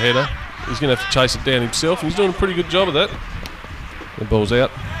Mulroney wins the header. He's going to have to chase it down himself, and he's doing a pretty good job of that. The ball's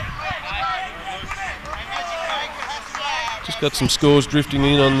out. Just got some scores drifting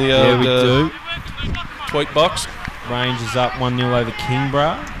in on the tweet box. Rangers up 1-0 over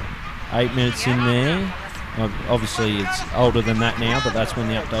Kingborough. 8 minutes in there. Obviously it's older than that now, but that's when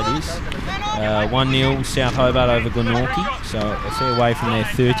the update is. 1-0 South Hobart over Glenorchy, so a fair way from their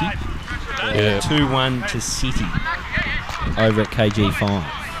 30. 2-1 to City over at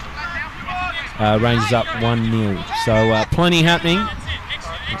KG5. Rangers up 1-0. So plenty happening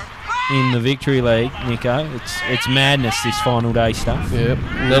in the Victory League, Nico. It's madness, this final day stuff. Yeah,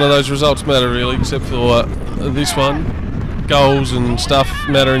 none of those results matter really, except for this one. Goals and stuff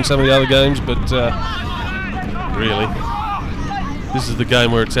matter in some of the other games, but really, this is the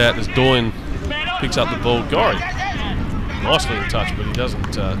game where it's at. As Doyen picks up the ball, Gorry, nicely in touch, but he doesn't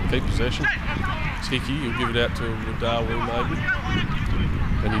keep possession. It's Hickey, he'll give it out to Darwin maybe,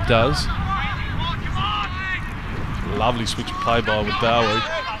 and he does. Lovely switch of play by with Darwin.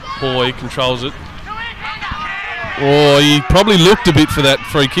 Hoy controls it. Oh, he probably looked a bit for that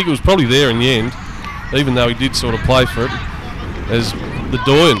free kick. It was probably there in the end, even though he did sort of play for it. As the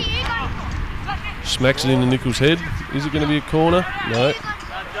Doyen smacks it into Nichols' head. Is it going to be a corner? No.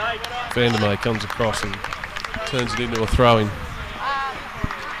 Vandermeer comes across and turns it into a throw-in.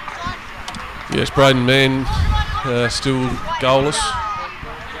 Yes, Braden Mann still goalless,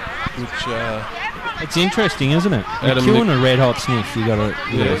 which... it's interesting, isn't it? You're killing a red-hot sniff, you got to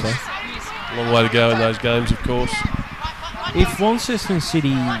say. Long way to go in those games, of course. If Launceston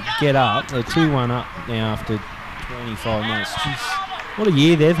City get up, they're 2-1 up now after 25 minutes. Jeez, what a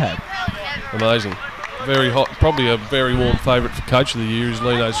year they've had. Amazing. Very hot, probably a very warm favourite for Coach of the Year is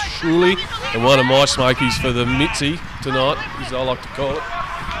Lino Shuley, and one of my smokies for the Mitzi tonight, as I like to call it,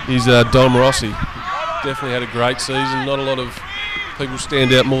 is Dom Rossi. Definitely had a great season. Not a lot of people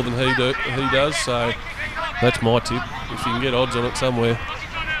stand out more than he does, so that's my tip. If you can get odds on it somewhere,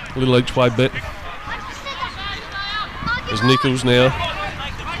 a little each way bet. There's Nichols now.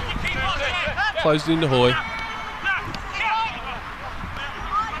 Closed into Hoy.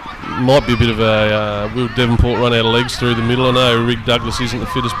 Might be a bit of a will Devonport run out of legs through the middle. I know Rick Douglas isn't the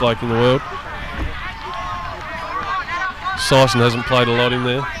fittest bloke in the world. Sison hasn't played a lot in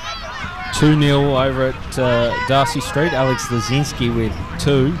there. 2-0 over at Darcy Street. Alex Lazinski with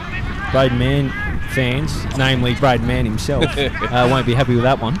 2. Braden Mann fans, namely Braden Mann himself, won't be happy with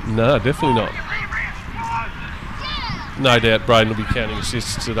that one. No, definitely not. No doubt Braden will be counting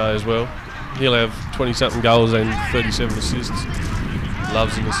assists today as well. He'll have 20-something goals and 37 assists.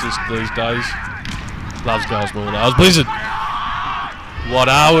 Loves an assist these days. Loves goals more than ours. Blizzard.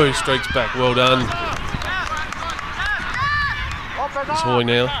 Wadawu streaks back. Well done. It's Hoy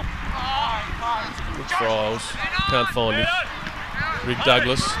now. It's Riles. Can't find him. Rick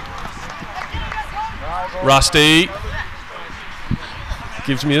Douglas. Rusty.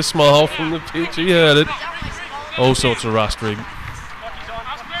 Gives me a smile from the pitch. He heard it. All sorts of rust, Rig.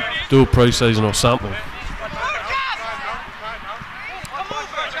 Do a pre-season or something.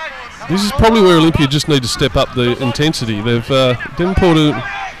 This is probably where Olympia just need to step up the intensity. They've Devonport are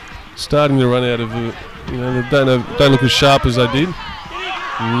starting to run out of, they don't look as sharp as they did.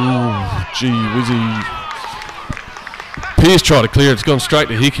 Gee whizzy. Pearce tried to clear it. It's gone straight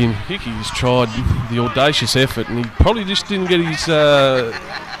to Hickey. Hickey's tried the audacious effort, and he probably just didn't get his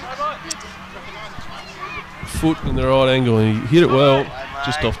foot in the right angle, and he hit it well,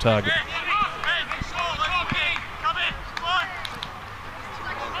 just off target.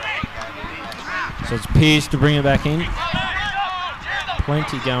 So it's Pearce to bring it back in.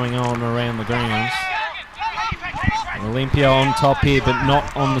 Plenty going on around the grounds. Olympia on top here, but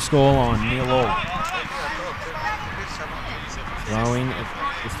not on the scoreline. 0-0.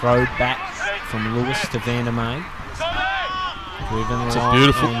 Throw back from Lewis to Vandermeer. It's a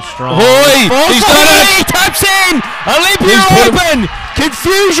beautiful. Hoy! He's done it! He taps in! Olympia open!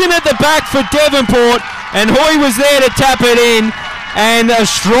 Confusion at the back for Devonport, and Hoy was there to tap it in. And a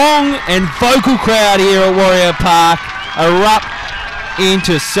strong and vocal crowd here at Warrior Park erupt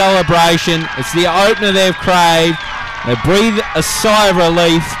into celebration. It's the opener they've craved. They breathe a sigh of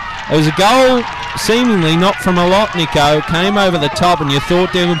relief. It was a goal seemingly not from a lot, Nico. It came over the top, and you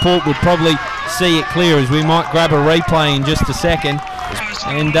thought Devonport would probably see it clear, as we might grab a replay in just a second.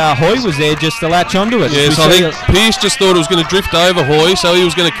 And Hoy was there just to latch onto it. Yes, I think Pearce just thought it was going to drift over Hoy, so he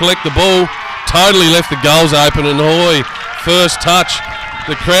was going to collect the ball. Totally left the goals open, and Hoy, first touch,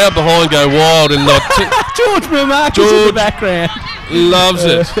 the crowd behind go wild, and not George Milmark is in the background. Loves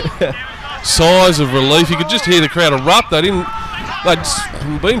it. Sighs of relief. You could just hear the crowd erupt. They didn't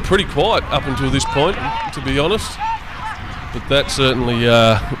They'd been pretty quiet up until this point, to be honest. But that certainly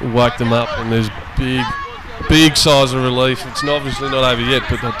woke them up, and there's big sighs of relief. It's obviously not over yet,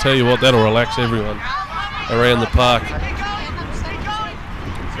 but I'll tell you what, that'll relax everyone around the park.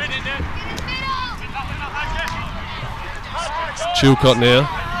 Chilcott now.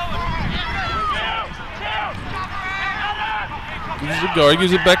 Gives it Gorry,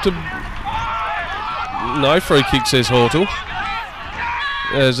 gives it back to... No free kick, says Hortle.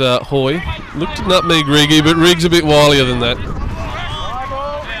 As Hoy looked to nutmeg Riggy, but Riggs a bit wilier than that.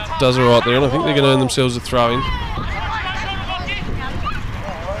 Does it right there, and I think they're going to earn themselves a throw-in.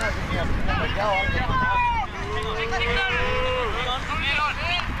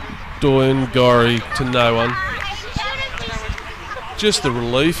 Doyle, Gorry to no one. Just the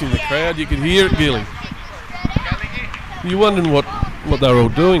relief in the crowd, you could hear it, Gilly. You're wondering what they were all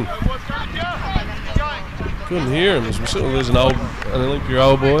doing. Couldn't hear him. There's an Olympia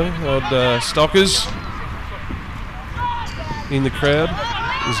old boy, old Stockers in the crowd.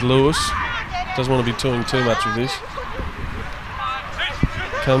 There's Lewis. Doesn't want to be doing too much of this.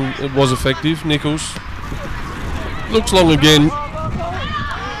 It was effective. Nichols looks long again.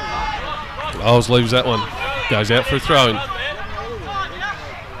 Oles leaves that one. Goes out for a throw-in.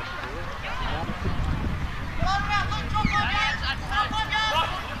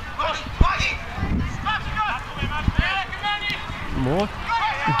 More.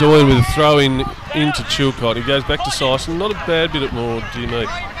 Doyle with a throw-in into Chilcott. He goes back to Sison. Not a bad bit at more, do you mean?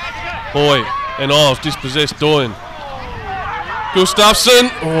 Hoy and Oles dispossessed Doyle.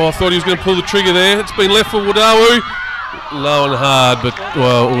 Gustafsson. Oh, I thought he was going to pull the trigger there. It's been left for Wadawu. Low and hard, but,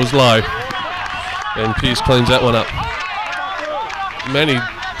 well, it was low. And Pearce cleans that one up. Manny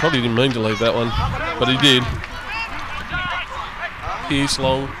probably didn't mean to leave that one, but he did. Pearce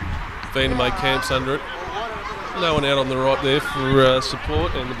long. Vandermeer camps under it. No one out on the right there for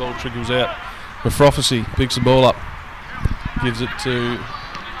support, and the ball trickles out. Mafrophecy picks the ball up. Gives it to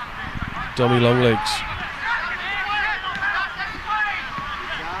Dommy Longlegs.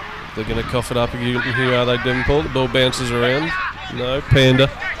 They're going to cough it up again. Here are they, Devonport. The ball bounces around. No, Panda.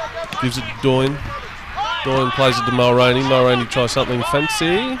 Gives it to Doyle. Doyle plays it to Mulroney. Mulroney tries something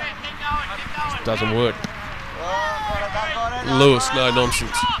fancy. Doesn't work. Lewis, no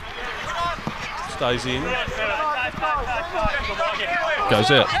nonsense. Stays in. Goes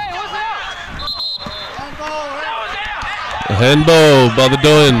out. A handball by the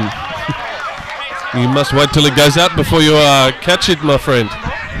Doyle. You must wait till it goes out before you catch it, my friend.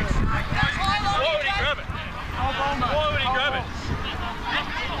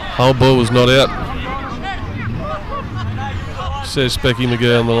 Whole ball was not out, says Specky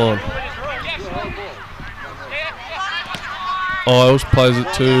McGee on the line. Isles plays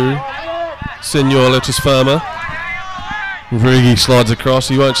it to Senor Lettuce Farmer. Vrigi slides across.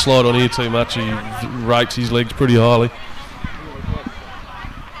 He won't slide on here too much. He rates his legs pretty highly.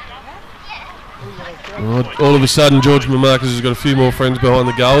 All of a sudden, George Mamarcus has got a few more friends behind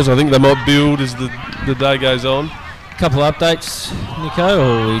the goals. I think they might build as the day goes on. Couple of updates, Nico,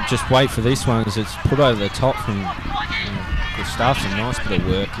 or we just wait for this one as it's put over the top from Gustafsson. Nice bit of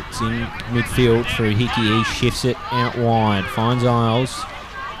work. It's in midfield for Hickey. He shifts it out wide, finds Isles.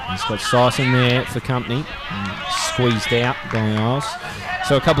 He's got Sison there for company, squeezed out by Isles.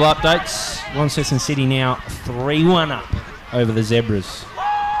 So a couple of updates. Launceston City now 3-1 up over the Zebras.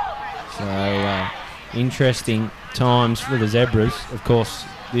 So interesting times for the Zebras. Of course,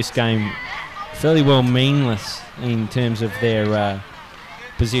 this game fairly well meaningless in terms of their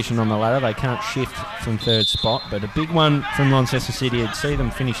position on the ladder. They can't shift from third spot, but a big one from Launceston City. I'd see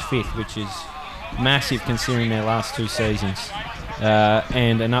them finish fifth, which is massive considering their last two seasons.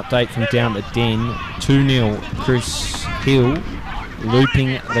 And an update from down the Den, 2-0 Chris Hill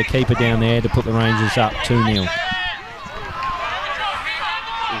looping the keeper down there to put the Rangers up 2-0.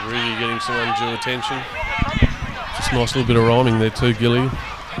 Really getting some undue attention. Just a nice little bit of rhyming there too, Gilly.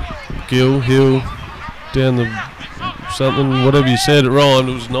 Gill, Hill, down the something, whatever you said, it rhymed.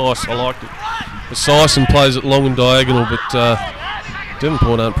 It was nice, I liked it. The Sison plays it long and diagonal, but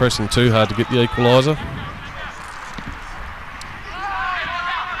Devonport aren't pressing too hard to get the equaliser.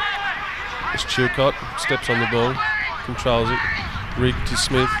 It's Chilcott, steps on the ball, controls it. Rig to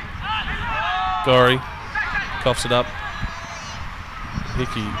Smith. Gorry coughs it up.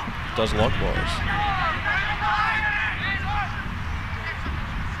 Hickey does likewise.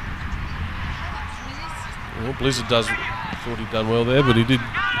 Well, Blizzard thought he'd done well there, but he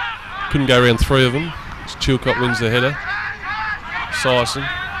couldn't go around three of them. It's Chilcott wins the header. Sison.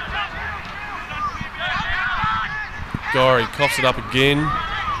 Gorry coughs it up again.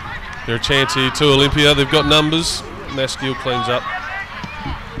 They're a chance here to Olympia. They've got numbers. Maskill cleans up.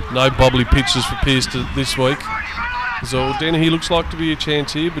 No bobbly pitches for Pearce this week. So Dennehy looks like to be a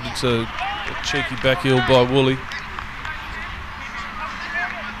chance here, but it's a cheeky back heel by Woolley.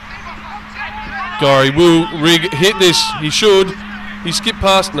 Gorry will Rig hit this. He should. He skipped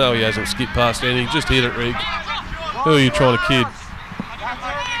past. No, he hasn't skipped past any. Just hit it, Rig. Who are you trying to kid?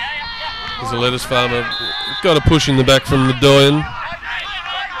 There's a lettuce farmer. Got a push in the back from the Doyen.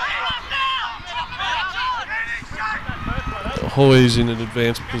 Hoy's in an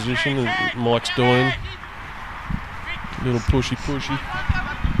advanced position, and Mike's Doyen. Little pushy.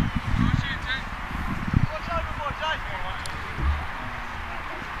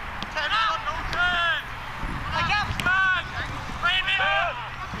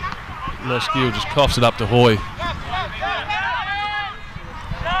 Masquille just coughs it up to Hoy.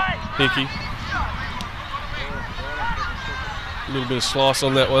 Hickey. A little bit of slice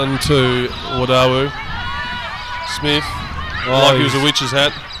on that one to Wadawu. Smith. Like he was a witch's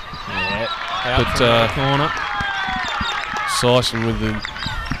hat. Yeah, but corner. Sison with the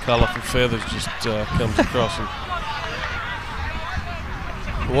colourful feathers just comes across. And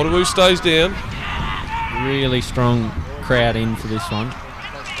Wadawu stays down. Really strong crowd in for this one,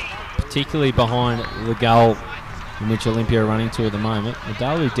 particularly behind the goal in which Olympia are running to at the moment.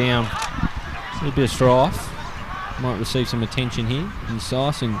 Wadawu down, a little bit of strife. Might receive some attention here. And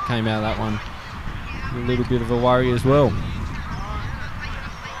Sison came out of that one a little bit of a worry as well.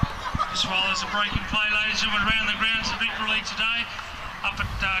 As well as a breaking play, ladies and gentlemen, around the grounds of Victory League today. Up at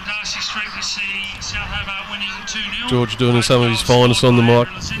Darcy Street, we see South Hobart winning 2-0. George doing some of his finest on the mic.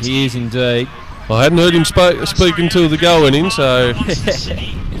 He is indeed. I hadn't heard him speak until the goal went in, so...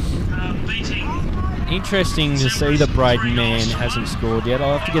 Interesting to see that Braden Mann hasn't scored yet.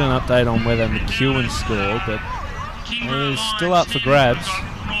 I'll have to get an update on whether McEwen scored, but he's still up for grabs.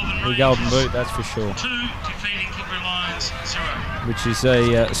 The golden boot, that's for sure. Which is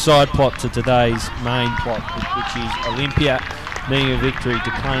a side plot to today's main plot, which is Olympia needing a victory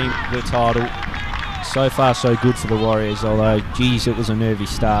to claim the title. So far so good for the Warriors, although geez, it was a nervy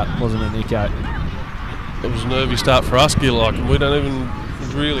start, wasn't it, Nico? It was a nervy start for us, Gil, and we don't even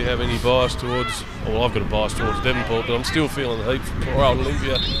really have any bias towards, well, I've got a bias towards Devonport, but I'm still feeling the heat for poor old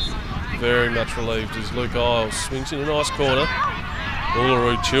Olympia. Very much relieved as Luke Isles swings in a nice corner.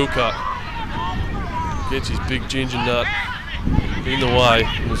 Uluru Chilcutt gets his big ginger nut in the way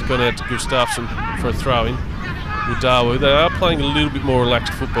and has gone out to Gustafsson for a throw-in. Wadawu, they are playing a little bit more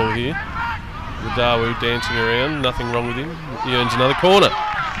relaxed football here. Wadawu dancing around, nothing wrong with him. He earns another corner.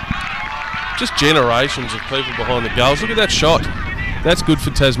 Just generations of people behind the goals. Look at that shot. That's good for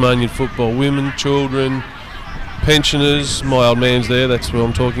Tasmanian football. Women, children, pensioners. My old man's there, that's what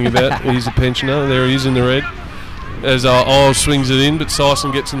I'm talking about. He's a pensioner. There he is in the red. As Isles swings it in, but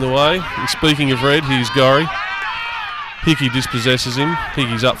Sison gets in the way. And speaking of red, here's Gorry. Hickey dispossesses him.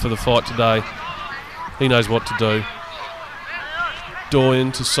 Hickey's up for the fight today. He knows what to do.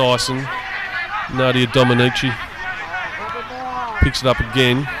 Doyen to Sison. Nadia Dominici picks it up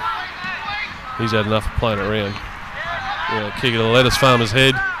again. He's had enough of playing around. Yeah, kick it to the lettuce farmer's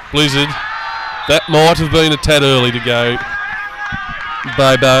head. Blizzard. That might have been a tad early to go.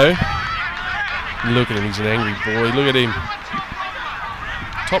 Bobo. Look at him, he's an angry boy. Look at him.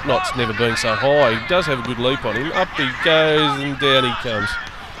 Top knot's never been so high. He does have a good leap on him. Up he goes and down he comes.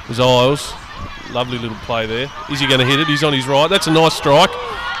 There's Isles. Lovely little play there. Is he going to hit it? He's on his right. That's a nice strike.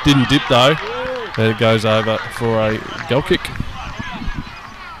 Didn't dip though. And it goes over for a goal kick.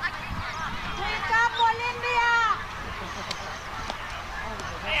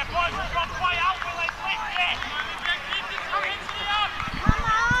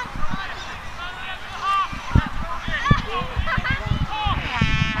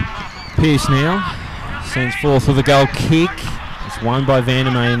 Pearce now sends forth for the goal kick. It's won by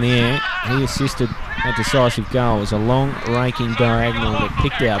Vandermeer in the air. He assisted a decisive goal. It was a long raking diagonal that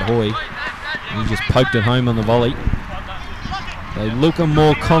picked out Hoy. He just poked it home on the volley. They look a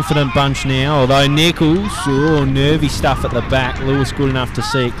more confident bunch now, although Nichols, nervy stuff at the back. Lewis good enough to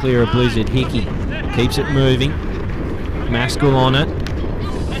see it clear of Blizzard. Hickey keeps it moving. Maskell on it.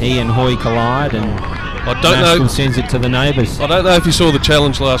 He and Hoy collide and Maskell sends it to the neighbours. I don't know if you saw the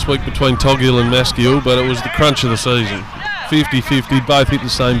challenge last week between Toggill and Maskell, but it was the crunch of the season. 50-50, both hit the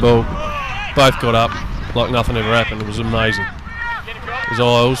same ball. Both got up like nothing ever happened. It was amazing. As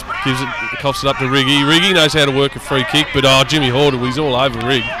Isles gives it, coughs it up to Riggy. Riggy knows how to work a free kick, but Jimmy Horder, he's all over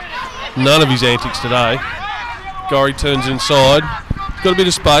Rig. None of his antics today. Gorry turns inside. Got a bit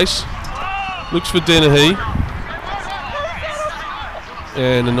of space. Looks for Dennehy.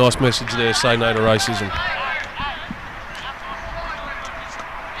 And a nice message there, say no to racism.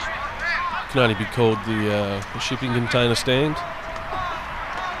 Can only be called the shipping container stand.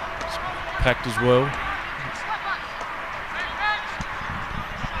 packed as well.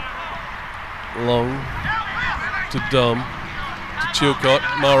 Long to Dom, to Chilcott.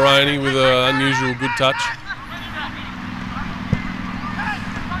 Mulroney with an unusual good touch.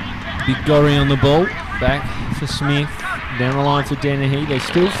 Big Gorry on the ball. Back for Smith. Down the line for Dennehy. They're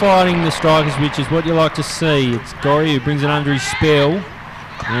still fighting the strikers, which is what you like to see. It's Gorry who brings it under his spell.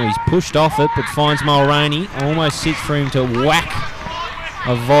 Now he's pushed off it, but finds Mulroney. Almost sits for him to whack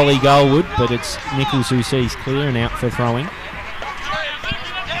a volley goalward, but it's Nichols who sees clear and out for throwing.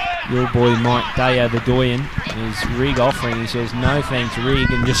 Your boy Mike Daya, the doyen, is Rig offering. He says, no thanks, Rig,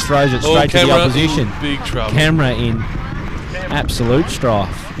 and just throws it straight to the opposition. Big trouble. Camera in absolute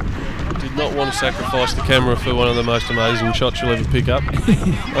strife. Did not want to sacrifice the camera for one of the most amazing shots you'll ever pick up.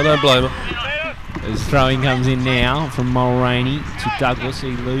 I don't blame her. As throwing comes in now from Mulroney to Douglas.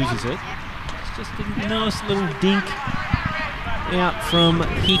 He loses it. It's just a nice little dink out from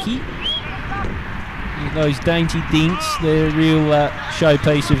Hickey. Those dainty dinks, they're a real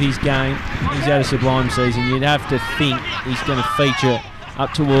showpiece of his game. He's had a sublime season. You'd have to think he's going to feature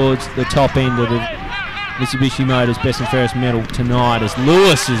up towards the top end of the Mitsubishi Motors Best and Fairest medal tonight, as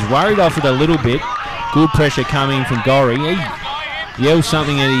Lewis is worried off it a little bit. Good pressure coming from Gorry. He yells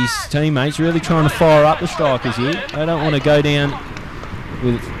something at his teammates, really trying to fire up the strikers here. They don't want to go down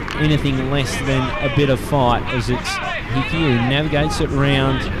with anything less than a bit of fight, as it's Hickey who navigates it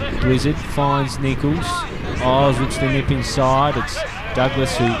around Blizzard, finds Nichols. Isles looks to nip inside. It's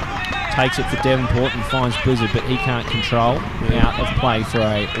Douglas who takes it for Devonport and finds Blizzard, but he can't control. Out of play for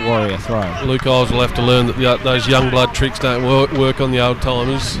a Warrior throw. Luke Isles will have to learn that those young blood tricks don't work on the old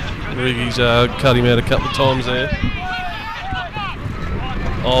timers. Riggy's cut him out a couple of times there.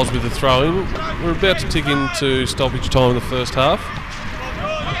 Isles with the throw-in. We're about to tick into stoppage time in the first half.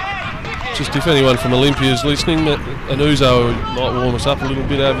 Just if anyone from Olympia is listening, an Uzo might warm us up a little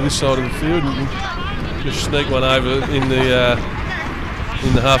bit over this side of the field and just sneak one over in the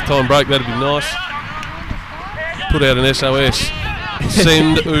half-time break. That'd be nice. Put out an SOS.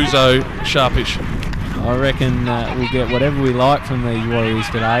 Send Uzo sharpish. I reckon we'll get whatever we like from the Warriors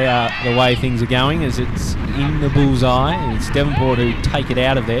today. The way things are going, as it's in the bullseye, and it's Devonport who take it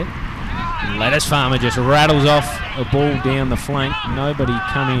out of there. Lettuce Farmer just rattles off a ball down the flank. Nobody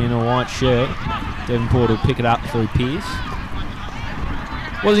coming in a white shirt. Devonport will pick it up through Pearce.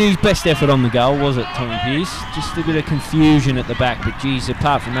 Wasn't his best effort on the goal, was it, Tommy Pearce? Just a bit of confusion at the back, but geez,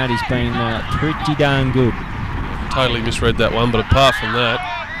 apart from that, he's been pretty darn good. Totally misread that one, but apart from that,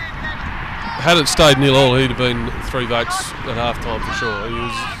 had it stayed 0-0, he'd have been 3 votes at half-time for sure. He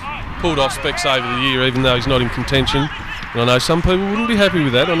was pulled off specs over the year, even though he's not in contention. And I know some people wouldn't be happy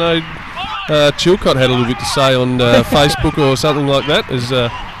with that. I know Chilcott had a little bit to say on Facebook or something like that, as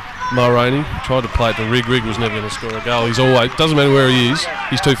Mulroney tried to play it to Rig. Rig was never going to score a goal. He's always, doesn't matter where he is,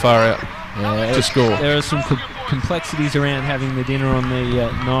 he's too far out to score. There are some complexities around having the dinner on the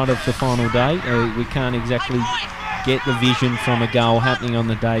night of the final day. We can't exactly get the vision from a goal happening on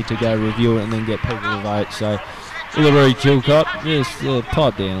the day to go review it and then get people to vote. So, Uluru Chilcott, just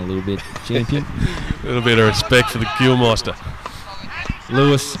pipe down a little bit, champion. A little bit of respect for the Gilmeister.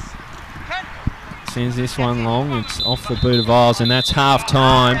 Lewis sends this one long. It's off the boot of Isles, and that's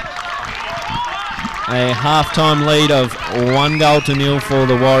half-time. A half-time lead of 1-0 for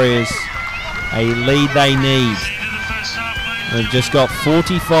the Warriors. A lead they need. They've just got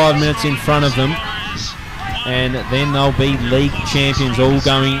 45 minutes in front of them, and then they'll be league champions, all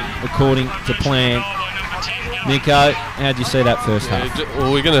going according to plan. Nico, how do you see that first half?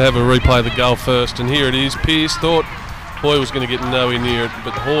 Well, we're going to have a replay of the goal first, and here it is. Pearce thought Hoy was going to get nowhere near it,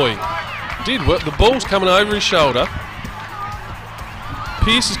 but Hoy did work. The ball's coming over his shoulder.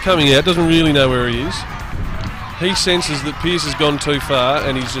 Pearce is coming out, doesn't really know where he is. He senses that Pearce has gone too far,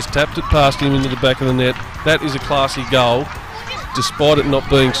 and he's just tapped it past him into the back of the net. That is a classy goal, despite it not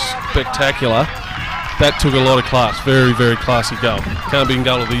being spectacular. That took a lot of class. Very, very classy goal. Can't be in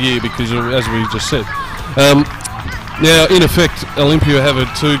goal of the year because, as we just said. Now, in effect, Olympia have a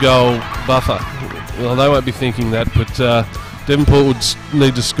 2-goal buffer. Well, they won't be thinking that, but Devonport would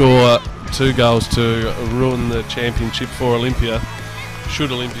need to score 2 goals to ruin the championship for Olympia,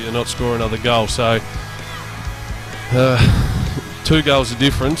 should Olympia not score another goal. So, 2 goals of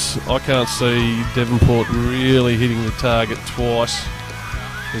difference. I can't see Devonport really hitting the target twice.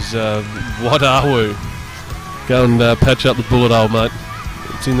 What are we? Go and patch up the bullet hole, mate.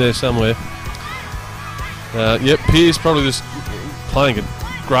 It's in there somewhere. Yep, Pearce probably just playing a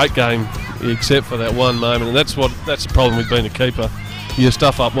great game, except for that one moment, and that's the problem with being a keeper. You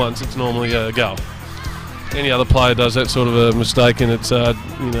stuff up once, it's normally a goal. Any other player does that sort of a mistake, and it's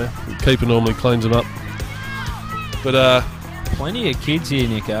the keeper normally cleans them up. But plenty of kids here,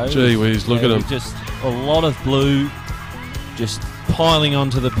 Nico. Gee whiz, look at them. Just a lot of blue just piling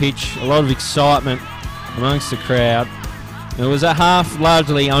onto the pitch. A lot of excitement amongst the crowd. It was a half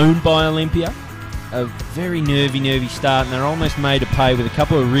largely owned by Olympia. A very nervy start, and they're almost made to pay with a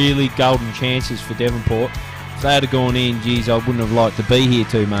couple of really golden chances for Devonport. If they had gone in, geez, I wouldn't have liked to be here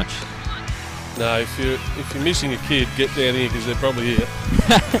too much. No, if you're missing a kid, get down here because they're probably here.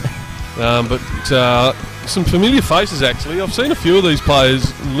 But some familiar faces actually. I've seen a few of these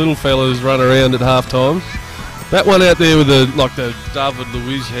players, little fellas, run around at half time. That one out there with the David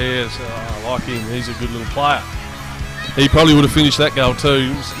Luiz hair, so I like him. He's a good little player. He probably would have finished that goal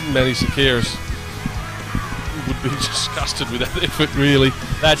too. Manny Sakaris would be disgusted with that effort, really.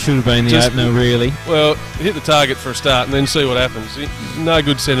 That should have been the opener, really. Well, hit the target for a start and then see what happens. No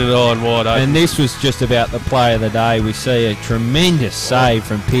good sending it on wide open. And this was just about the play of the day. We see a tremendous save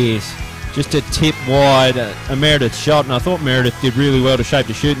from Pearce. Just a tip wide, a Meredith shot, and I thought Meredith did really well to shape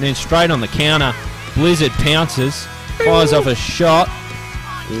the shoot, and then straight on the counter, Blizzard pounces, fires off a shot,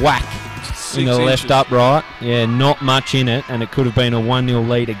 whack, in the left upright. Yeah, not much in it, and it could have been a 1-0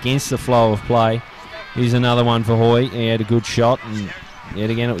 lead against the flow of play. Here's another one for Hoy. He had a good shot, and yet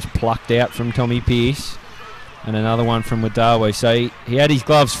again it was plucked out from Tommy Pearce. And another one from Wadawe. So he had his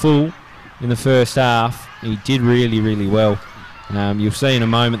gloves full in the first half. He did really well. You'll see in a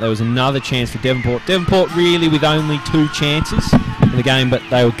moment there was another chance for Devonport. Devonport really with only 2 chances in the game, but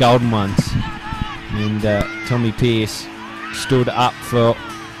they were golden ones. And Tommy Pearce stood up for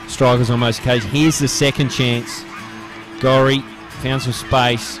strikers on most occasions. Here's the second chance. Gorry found some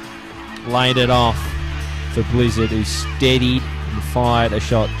space, laid it off for Blizzard, who steadied and fired a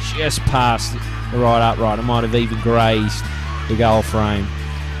shot just past the right upright. It might have even grazed the goal frame.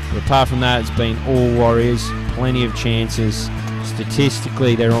 But apart from that, it's been all Warriors, plenty of chances.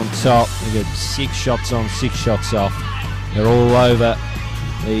 Statistically, they're on top. They've got 6 shots on, 6 shots off. They're all over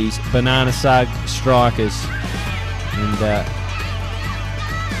these banana sug strikers. And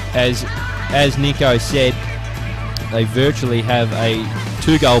as Nico said, they virtually have a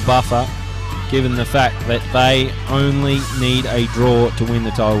 2-goal buffer, given the fact that they only need a draw to win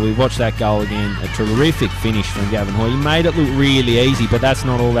the title. We watched that goal again, a terrific finish from Gavin Hoy. He made it look really easy, but that's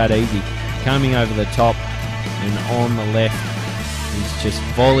not all that easy. Coming over the top and on the left, he's just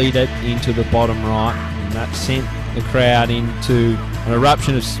volleyed it into the bottom right, and that sent the crowd into an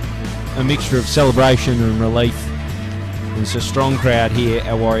eruption of a mixture of celebration and relief. There's a strong crowd here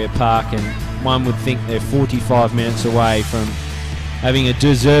at Warrior Park, and one would think they're 45 minutes away from having a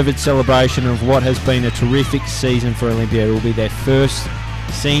deserved celebration of what has been a terrific season for Olympia. It will be their first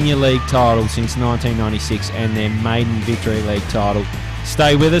senior league title since 1996 and their maiden Victory League title.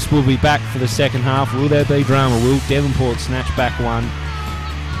 Stay with us. We'll be back for the second half. Will there be drama? Will Devonport snatch back one?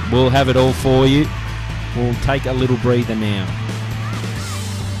 We'll have it all for you. We'll take a little breather now.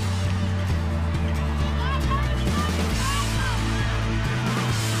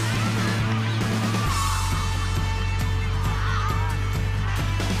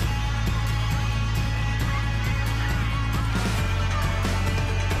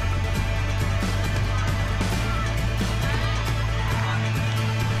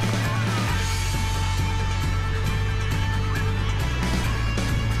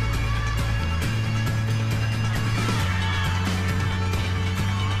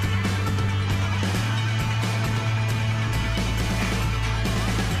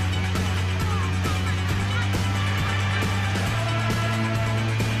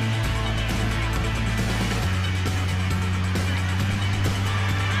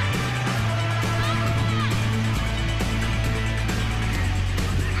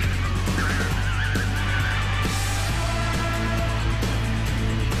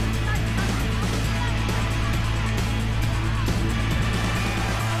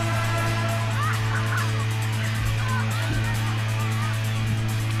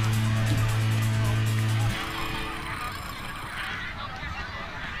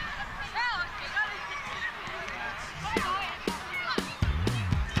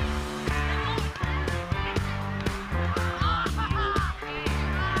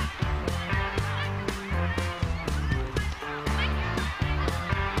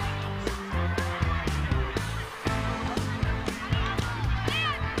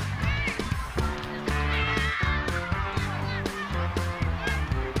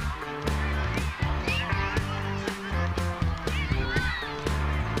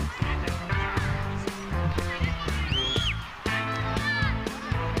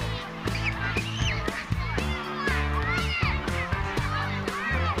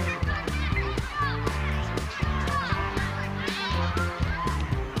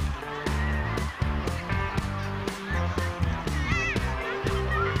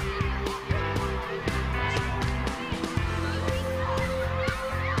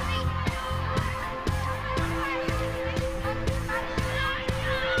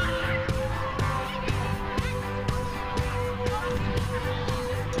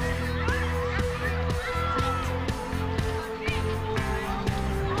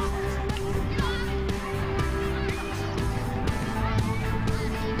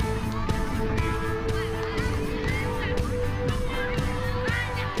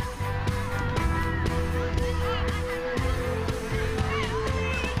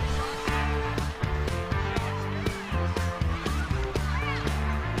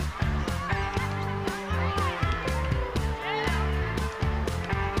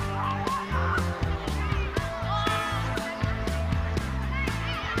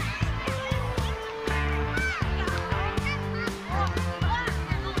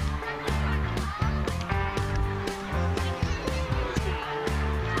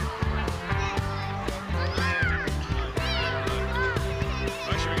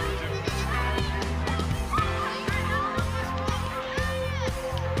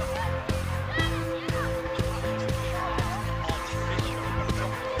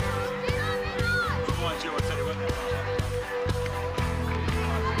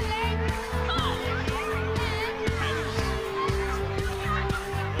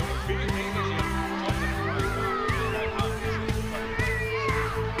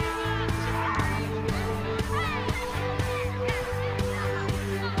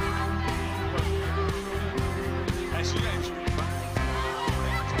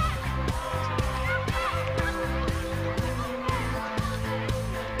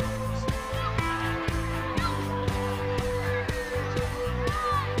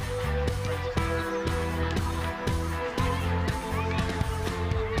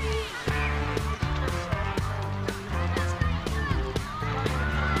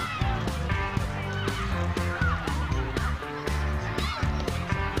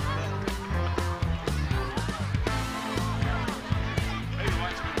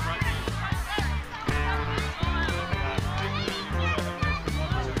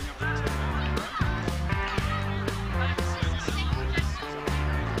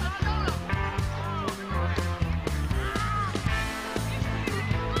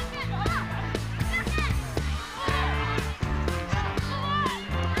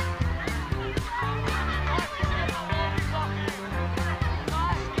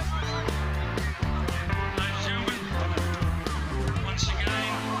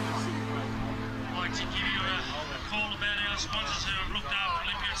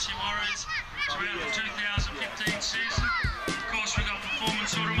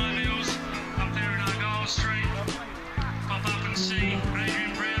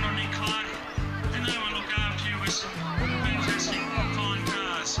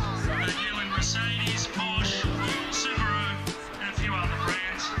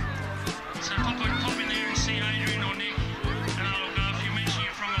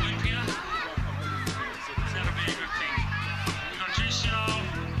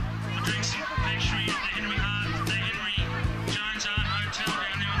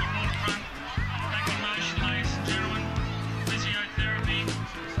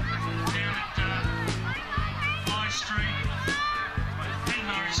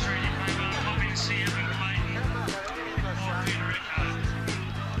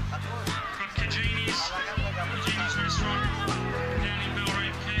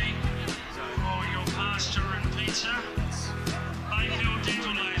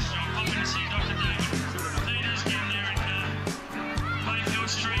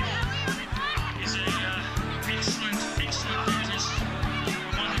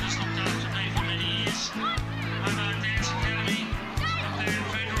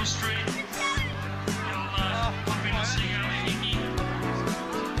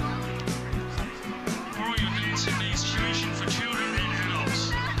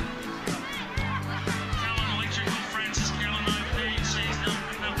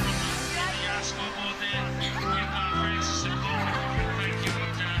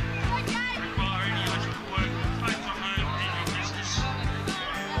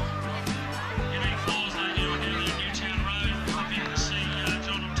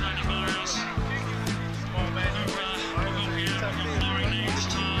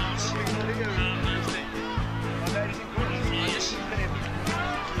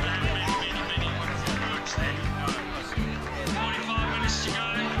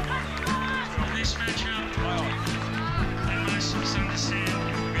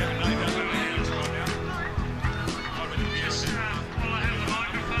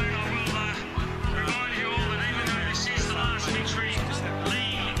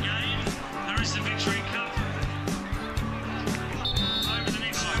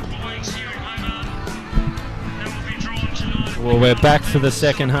 Well, we're back for the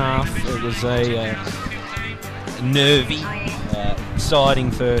second half. It was a nervy, exciting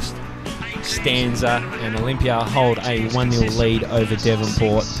first stanza, and Olympia hold a 1-0 lead over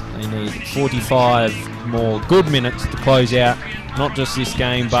Devonport. They need 45 more good minutes to close out not just this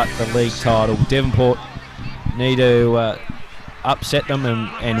game but the league title. Devonport need to upset them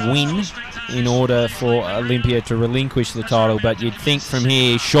and win in order for Olympia to relinquish the title, but you'd think from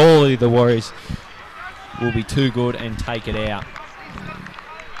here surely the Warriors will be too good and take it out.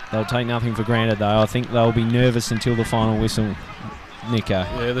 They'll take nothing for granted though. I think they'll be nervous until the final whistle, Nico.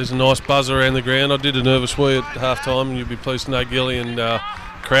 Yeah, there's a nice buzz around the ground. I did a nervous wee at half time, and you'd be pleased to know, Gilly, and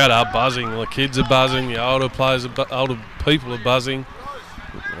crowd are buzzing. The kids are buzzing, the older players, older people are buzzing.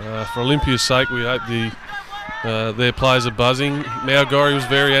 For Olympia's sake, we hope their players are buzzing. Maugori was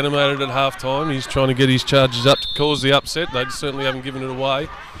very animated at half time. He's trying to get his charges up to cause the upset. They certainly haven't given it away.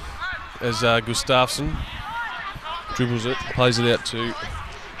 As Gustafsson dribbles it, plays it out to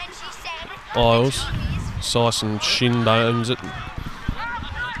Isles. Syson shin-bones it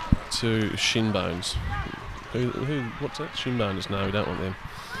to Shinbones. What's that? Shinbones? No, we don't want them.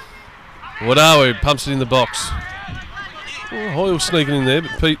 Wadawu pumps it in the box. Oh, Hoyle sneaking in there,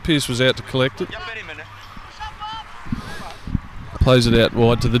 but Pearce was out to collect it. Plays it out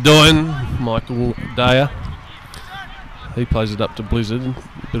wide to the Doyen, Michael Dyer. He plays it up to Blizzard.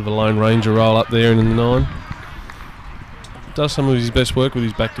 Bit of a Lone Ranger roll up there and in the 9. Does some of his best work with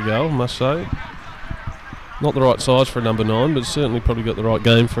his back to goal, I must say. Not the right size for a number 9, but certainly probably got the right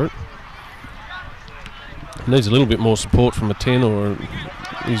game for it. Needs a little bit more support from a 10 or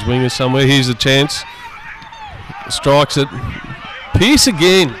his winger somewhere. Here's a chance. Strikes it. Pearce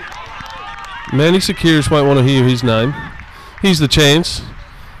again. Manny Sekiris won't want to hear his name. Here's the chance.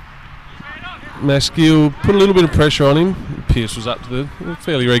 Maskill put a little bit of pressure on him. Pearce was up to the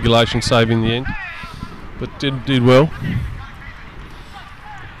fairly regulation save in the end, but did well.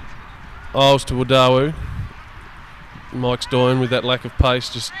 Isles to Wadawu. Mike's dying with that lack of pace.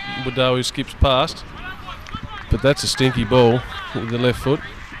 Just Wadawu skips past, but that's a stinky ball with the left foot,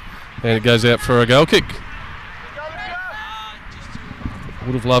 and it goes out for a goal kick.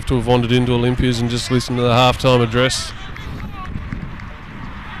 Would have loved to have wandered into Olympia's and just listened to the halftime address.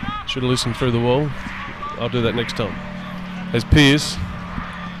 Should have listened through the wall. I'll do that next time. As Pearce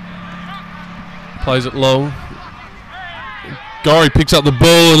plays it long. Gorry picks up the ball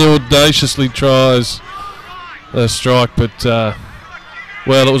and audaciously tries a strike, but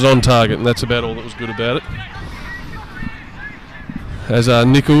well, it was on target, and that's about all that was good about it. As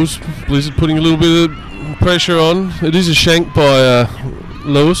Nichols, Blizzard putting a little bit of pressure on. It is a shank by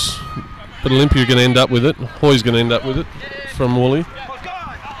Lewis, but Olympia are going to end up with it. Hoy's going to end up with it from Woolley.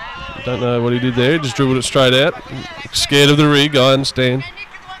 Don't know what he did there, just dribbled it straight out. Scared of the rig, I understand.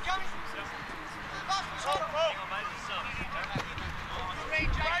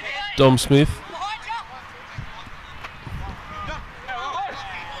 Dom Smith.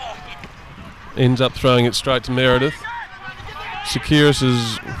 Ends up throwing it straight to Meredith. Sekiris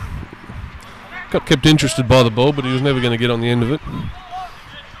has got kept interested by the ball, but he was never going to get on the end of it.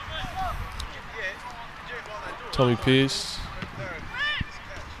 Tommy Pearce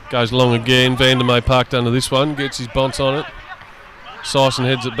goes long again. Vandermeer parked under this one, gets his bounce on it. Syson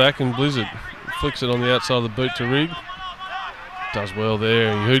heads it back, and Blizzard flicks it on the outside of the boot to Rig. Does well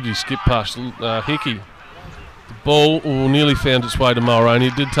there. He heard he skip past Hickey. The ball nearly found its way to Mulroney.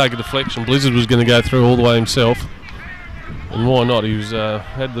 He did take a deflection. Blizzard was going to go through all the way himself, and why not? He was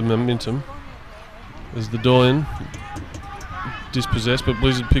had the momentum. As the Doyen dispossessed, but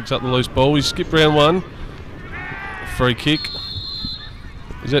Blizzard picks up the loose ball. He skipped round one. Free kick.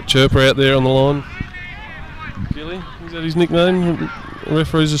 Is that Chirper out there on the line? Gilly? Is that his nickname?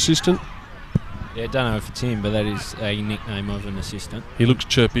 Referee's assistant? Yeah, I don't know if it's him, but that is a nickname of an assistant. He looks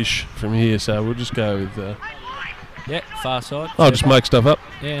chirpish from here, so we'll just go with... yeah, far side. I'll just make stuff up.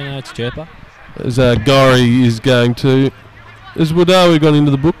 Yeah, no, it's Chirper. As Gorry is going to... Has Wadawu gone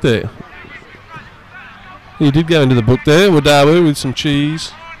into the book there? He did go into the book there. Wadawu with some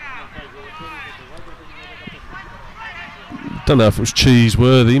cheese. Don't know if it was cheese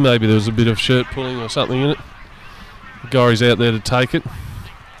worthy. Maybe there was a bit of shirt pulling or something in it. Gorry's out there to take it.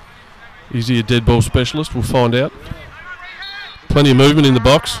 Is he a dead ball specialist? We'll find out. Plenty of movement in the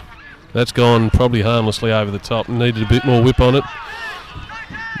box. That's gone probably harmlessly over the top. Needed a bit more whip on it.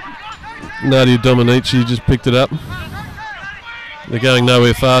 Nadia Dominici just picked it up. They're going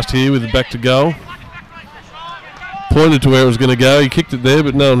nowhere fast here with the back to goal. Pointed to where it was going to go. He kicked it there,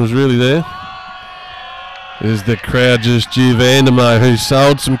 but no one was really there. There's the crowd just G. Vandermeer, who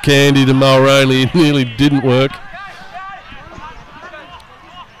sold some candy to Mulroney. It nearly didn't work.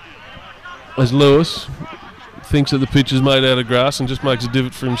 As Lewis thinks that the pitch is made out of grass and just makes a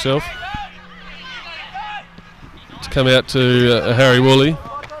divot for himself. To come out to Harry Woolley.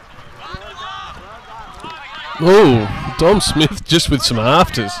 Oh, Dom Smith just with some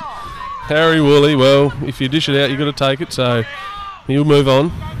afters. Harry Woolley, well, if you dish it out, you've got to take it, so he'll move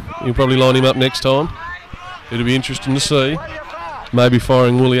on. You'll probably line him up next time. It'll be interesting to see. Maybe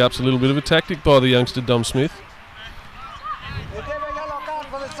firing Woolley up's a little bit of a tactic by the youngster Dom Smith.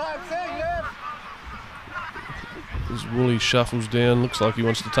 As Woolley shuffles down, looks like he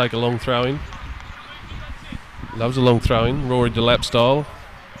wants to take a long throw in. Loves a long throw in, Rory DeLapp style.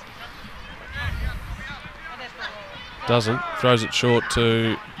 Doesn't. Throws it short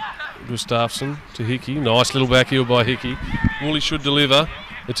to Gustafsson, to Hickey. Nice little back heel by Hickey. Woolley should deliver.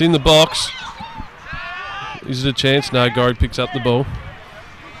 It's in the box. Is it a chance? No, Gorry picks up the ball.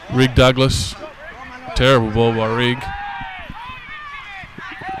 Rig Douglas. Terrible ball by Rig.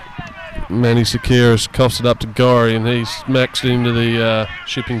 Manny Sakiris coughs it up to Gorry and he smacks it into the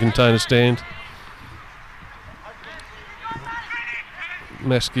shipping container stand.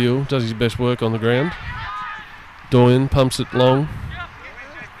 Maskill does his best work on the ground. Doyen pumps it long.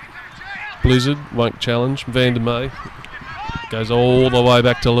 Blizzard won't challenge. Van der May goes all the way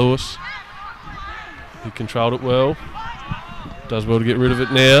back to Lewis. He controlled it well. Does well to get rid of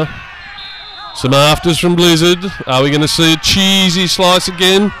it now. Some afters from Blizzard. Are we going to see a cheesy slice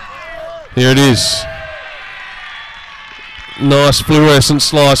again? Here it is. Nice fluorescent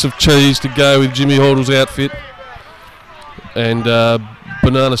slice of cheese to go with Jimmy Hordle's outfit. And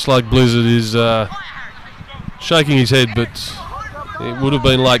Banana Slug Blizzard is shaking his head, but it would have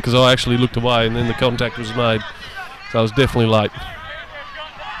been late because I actually looked away and then the contact was made. So I was definitely late.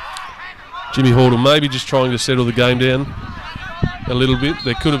 Jimmy Hordle maybe just trying to settle the game down a little bit.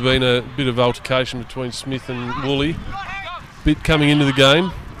 There could have been a bit of altercation between Smith and Woolley. Bit coming into the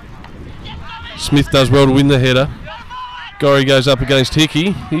game. Smith does well to win the header. Gorry goes up against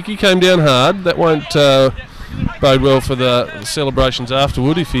Hickey. Hickey came down hard. That won't bode well for the celebrations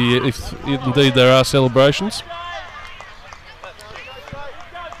afterward, if indeed there are celebrations.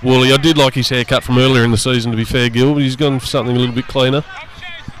 Woolley, I did like his haircut from earlier in the season, to be fair, Gil, but he's gone for something a little bit cleaner,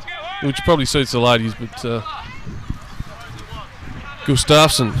 which probably suits the ladies. But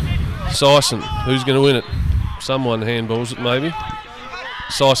Gustafsson, Sison, who's going to win it? Someone handballs it maybe.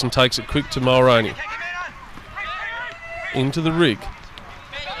 Sison takes it quick to Mulroney. Into the rig.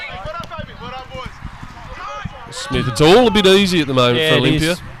 Smith, it's all a bit easy at the moment for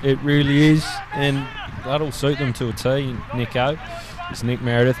Olympia. It really is, and that'll suit them to a T, Nico. As Nick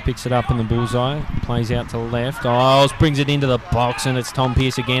Meredith picks it up in the bullseye, plays out to the left. Brings it into the box, and it's Tom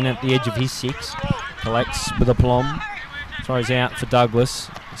Pearce again at the edge of his 6. Collects with a plum. Throws out for Douglas.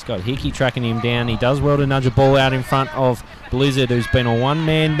 He's got Hickey tracking him down. He does well to nudge a ball out in front of Blizzard, who's been a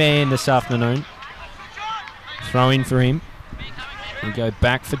one-man band this afternoon. Throw in for him. We go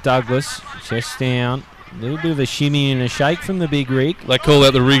back for Douglas. Chest down. A little bit of a shimmy and a shake from the big rig. They call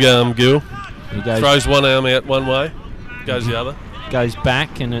that the rig arm, Gil. He goes, throws one arm out one way, goes the other. Goes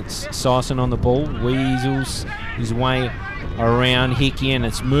back, and it's Sison on the ball. Weasels his way around Hickey, and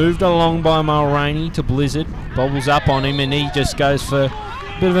it's moved along by Mulroney to Blizzard. Bobbles up on him, and he just goes for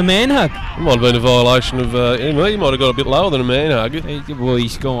a bit of a man hug. It might have been a violation of... he might have got a bit lower than a man hug.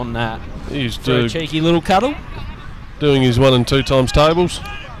 He's gone he's for a cheeky little cuddle. Doing his 1 and 2 times tables.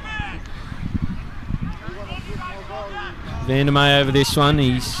 Van der May over this one.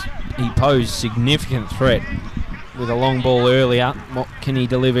 He posed significant threat with a long ball earlier. What can he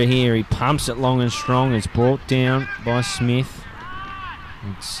deliver here? He pumps it long and strong. It's brought down by Smith.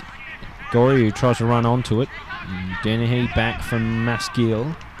 It's Gorry who tries to run onto it. Dennehy back from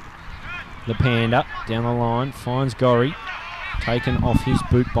Maskill. The panda down the line finds Gorry. Taken off his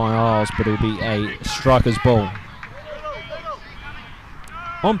boot by Isles, but it'll be a striker's ball.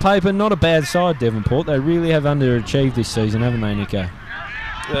 On paper, not a bad side, Devonport. They really have underachieved this season, haven't they, Nico?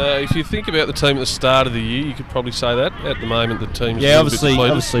 If you think about the team at the start of the year, you could probably say that. At the moment, the team's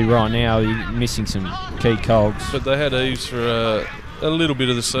obviously right now you're missing some key cogs. But they had Eves for a little bit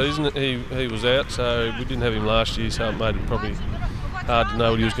of the season. He was out, so we didn't have him last year, so it made it probably hard to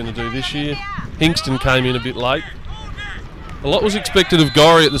know what he was going to do this year. Hingston came in a bit late. A lot was expected of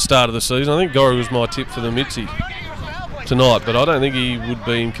Gorry at the start of the season. I think Gorry was my tip for the Mitzi tonight, but I don't think he would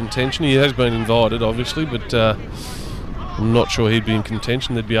be in contention. He has been invited, obviously, but I'm not sure he'd be in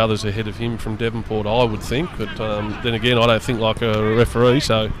contention. There'd be others ahead of him from Devonport, I would think, but then again, I don't think like a referee,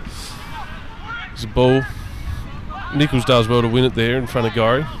 so there's a ball. Nichols does well to win it there in front of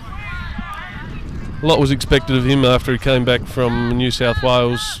Gorry. A lot was expected of him after he came back from New South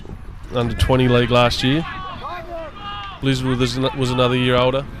Wales under-20 league last year. Blizzard was another year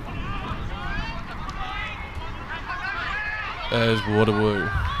older. as Waterloo.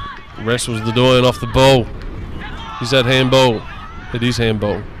 Wrestles the Doyen off the ball. Is that handball? It is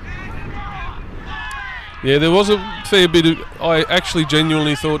handball. Yeah, there was a fair bit of... I actually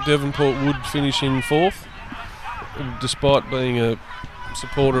genuinely thought Devonport would finish in 4th, despite being a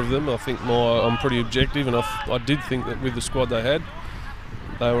supporter of them. I think I'm pretty objective, and I did think that with the squad they had,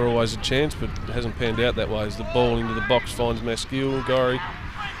 they were always a chance, but it hasn't panned out that way. As the ball into the box finds Maskell, Gorry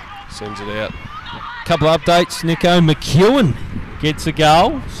sends it out. Couple updates. Nico McEwen gets a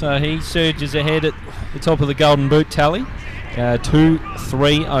goal, so he surges ahead at the top of the Golden Boot tally.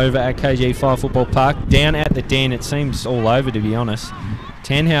 2-3 over at KG5 Football Park. Down at the Den, it seems all over, to be honest.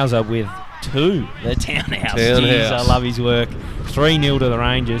 Tannhauser with 2. The Townhouse. Jeez, I love his work. 3-0 to the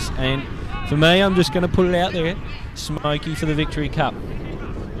Rangers. And for me, I'm just going to put it out there, Smokey for the Victory Cup.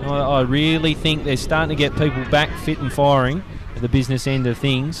 I really think they're starting to get people back fit and firing at the business end of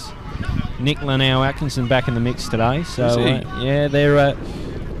things. Nick Lanau Atkinson back in the mix today. So, yeah,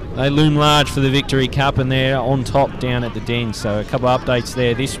 they loom large for the Victory Cup, and they're on top down at the Den. So a couple of updates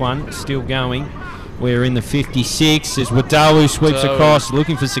there. This one still going. We're in the 56 as Wadawu sweeps across,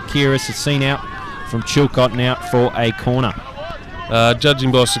 looking for Sekiris. It's seen out from Chilcott and out for a corner.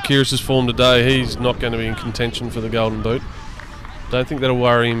 Judging by Sekiris' form today, he's not going to be in contention for the Golden Boot. Don't think that'll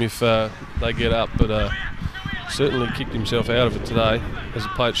worry him if they get up, but certainly kicked himself out of it today. As a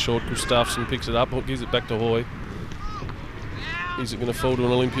play it short, Gustafsson picks it up, gives it back to Hoy. Is it going to fall to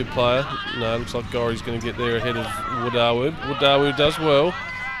an Olympia player? No, it looks like Gorry's going to get there ahead of Wadawu. Wadawu does well.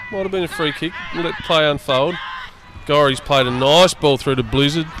 Might have been a free kick. We'll let play unfold. Gorry's played a nice ball through to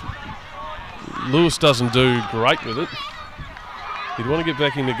Blizzard. Lewis doesn't do great with it. He'd want to get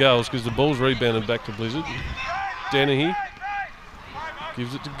back into goals because the ball's rebounded back to Blizzard. Dennehy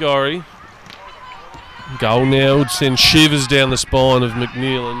gives it to Gorry. Goal now would send shivers down the spine of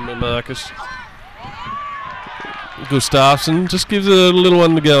McNeil and Marcus. Gustafsson just gives it a little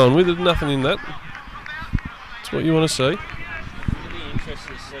one to go on with. There's nothing in that. That's what you want to see.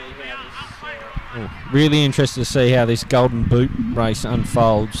 Really interested to see how this Golden Boot race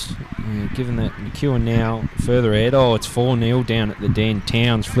unfolds. Given that McEwen now further ahead. Oh, it's 4-0 down at the Den.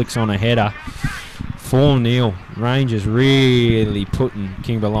 Towns flicks on a header. 4-0. Rangers really putting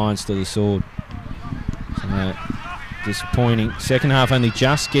Kingborough Lions to the sword. So, disappointing. Second half only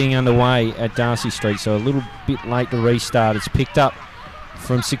just getting underway at Darcy Street, so a little bit late to restart. It's picked up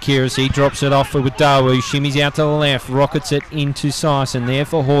from Sekiris. He drops it off for Wadawu. Shimmies out to the left. Rockets it into Sison. There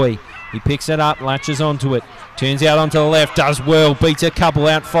for Hoy. He picks it up, latches onto it. Turns out onto the left. Does well. Beats a couple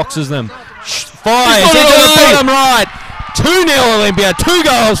out. Foxes them. Fires into the bottom right. 2-0 Olympia. 2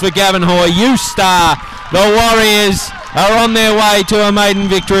 goals for Gavin Hoy. You star. The Warriors are on their way to a maiden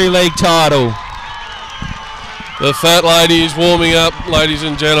Victory League title. The fat lady is warming up, ladies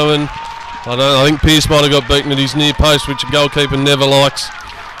and gentlemen. I think Pearce might have got beaten at his near post, which a goalkeeper never likes.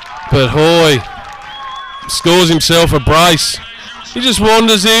 But Hoy scores himself a brace. He just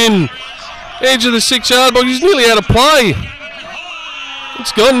wanders in. Edge of the 6-yard box. He's nearly out of play.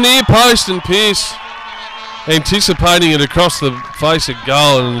 It's gone near post, and Pearce anticipating it across the face of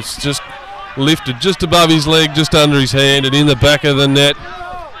goal, and it's just lifted just above his leg, just under his hand, and in the back of the net.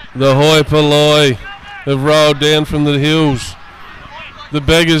 The Hoi Polloi have rolled down from the hills. The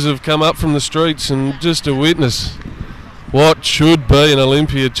beggars have come up from the streets, and just to witness what should be an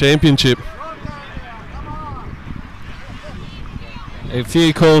Olympia championship. A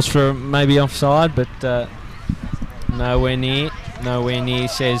few calls for maybe offside, but nowhere near. Nowhere near,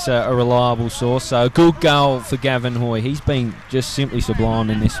 says a reliable source. So a good goal for Gavin Hoy. He's been just simply sublime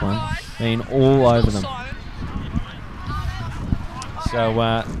in this one. Been all over them.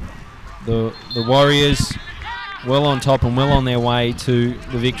 So the Warriors well on top and well on their way to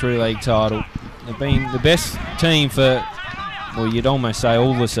the Victory League title. They've been the best team for, well, you'd almost say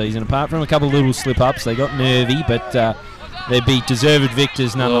all the season. Apart from a couple of little slip-ups, they got nervy, but they'd be deserved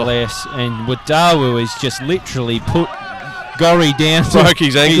victors nonetheless. And Wadawu has just literally put Gorry down. Broke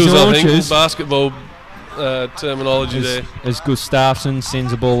his ankles, I think. Basketball terminology there. As Gustafsson sends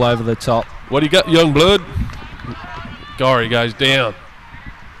the ball over the top. What do you got, young blood? Gorry goes down.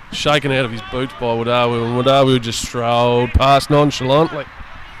 Shaken out of his boots by Wadawu, and Wadawu just strolled past nonchalantly.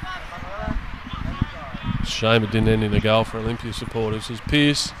 Shame it didn't end in a goal for Olympia supporters as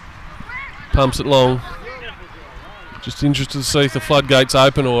Pearce pumps it long. Just interested to see if the floodgates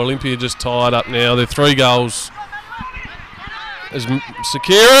open or Olympia just tied up now. They're 3 goals. As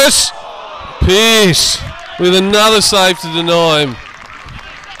Sekiris, Pearce with another save to deny him.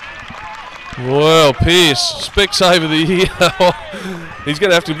 Well, Pearce, spec save of the year. He's going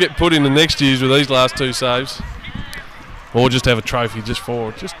to have to get put in the next years with these last 2 saves. Or just have a trophy just for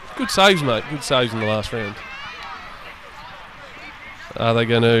it. Just good saves, mate. Good saves in the last round. Are they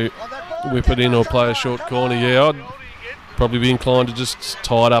going to whip it in or play a short corner? Yeah, I'd probably be inclined to just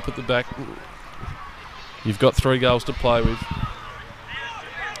tie it up at the back. You've got 3 goals to play with.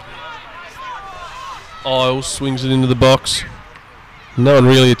 Isles swings it into the box. No one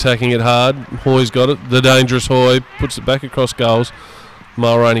really attacking it hard. Hoy's got it. The dangerous Hoy puts it back across goals.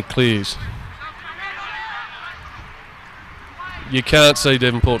 Mulroney clears. You can't see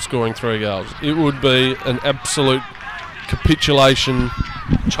Devonport scoring 3 goals. It would be an absolute capitulation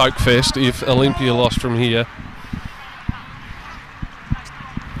choke fest if Olympia lost from here.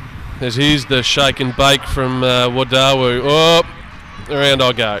 As here's the shake and bake from Wadawu. Oh, around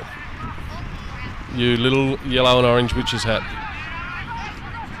I go. You little yellow and orange witch's hat.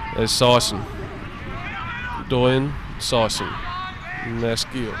 There's Sison. Doyen, Sison.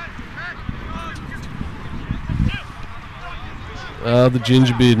 Maskill. The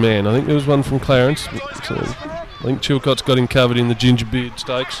gingerbeard man. I think there was one from Clarence. So I think Chilcott's got him covered in the gingerbeard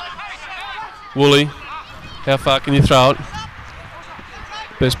stakes. Woolley. How far can you throw it?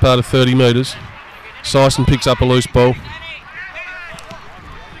 Best part of 30 metres. Sison picks up a loose ball.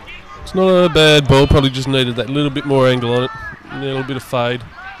 It's not a bad ball, probably just needed that little bit more angle on it. A little bit of fade.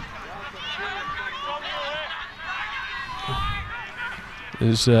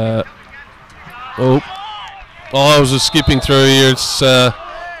 There's I was just skipping through here. It's the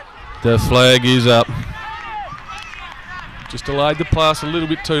flag is up. Just delayed the pass a little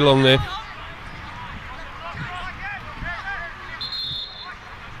bit too long there.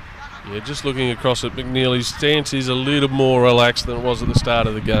 Yeah, just looking across at McNeely's stance is a little more relaxed than it was at the start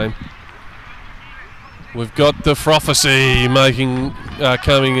of the game. We've got the prophecy making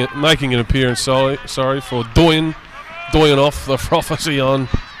an appearance. Sorry for Doyen off, the prophecy on.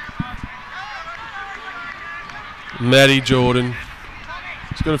 Matty Jordan.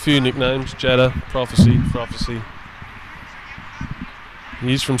 He's got a few nicknames. Jadda, Prophecy.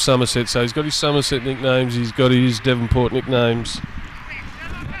 He's from Somerset, so he's got his Somerset nicknames. He's got his Devonport nicknames.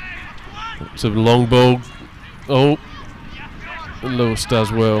 It's a long ball. Oh, Lewis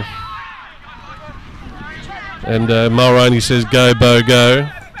does well. And Mulroney says, "Go, Bo, go."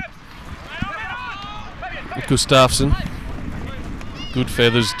 Gustafsson. Good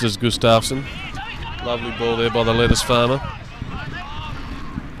feathers does Gustafsson. Lovely ball there by the lettuce farmer.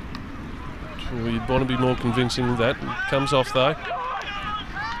 You'd want to be more convincing with that. It comes off though.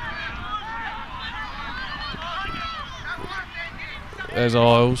 As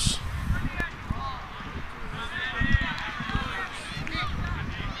Isles.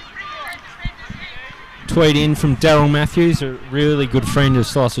 Tweet in from Daryl Matthews, a really good friend of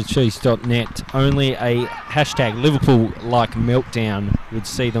sliceofcheese.net. Only a hashtag Liverpool-like meltdown would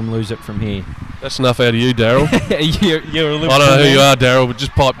see them lose it from here. That's enough out of you, Daryl. you're a Liverpool I don't know who you are, Daryl, but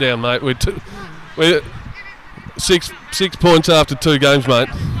just pipe down, mate. We're 6 points after 2 games, mate.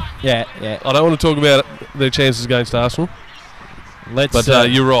 Yeah. I don't want to talk about their chances against Arsenal.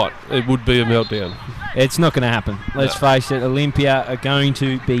 But you're right, it would be a meltdown. It's not going to happen. Let's face it, Olympia are going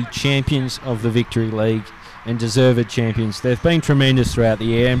to be champions of the Victory League and deserved champions. They've been tremendous throughout the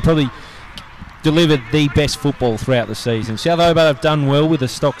year and probably delivered the best football throughout the season. South Hobart have done well with the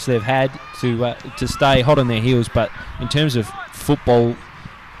stocks they've had to stay hot on their heels, but in terms of football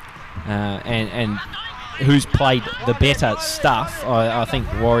and who's played the better stuff, I think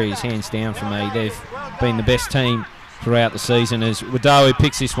Warriors hands down for me. They've been the best team throughout the season as Wadawu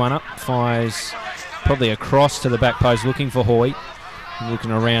picks this one up, fires probably across to the back post looking for Hoyt,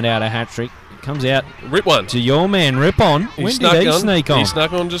 looking to round out a hat-trick. It comes out Rip one to your man Rip on. When did he sneak on? He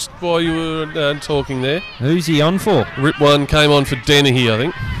snuck on just while you were talking there. Who's he on for? Rip one came on for Dennehy, I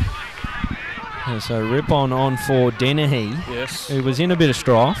think. So Rip on for Dennehy, yes, who was in a bit of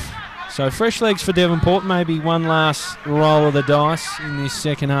strife. So fresh legs for Devonport, maybe one last roll of the dice in this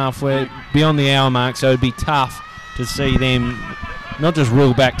second half. We're beyond the hour mark, so it'd be tough to see them not just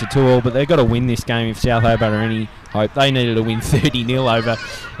rule back to 2-2, but they've got to win this game if South Hobart are any hope. They needed to win 30-0 over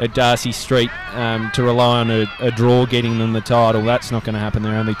at Darcy Street to rely on a draw getting them the title. That's not going to happen.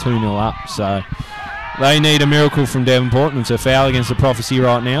 They're only 2-0 up, so they need a miracle from Devonport, and it's a foul against the Prophecy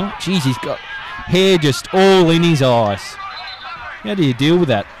right now. Jeez, he's got hair just all in his eyes. How do you deal with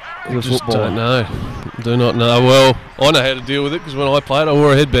that? I just don't know. Do not know. Well, I know how to deal with it because when I played, I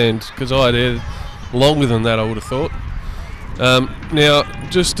wore a headband because I had hair longer than that, I would have thought. Now,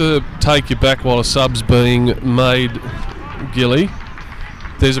 just to take you back while a sub's being made, Gilly,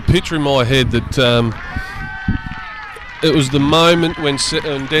 there's a picture in my head that it was the moment when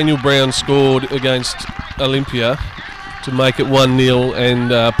Daniel Brown scored against Olympia to make it 1-0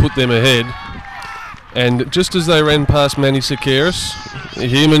 and put them ahead. And just as they ran past Manny Sakaris,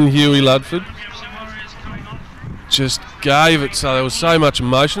 him and Huey Ludford, just gave it, so there was so much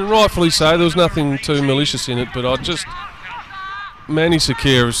emotion, and rightfully so. There was nothing too malicious in it, but Manny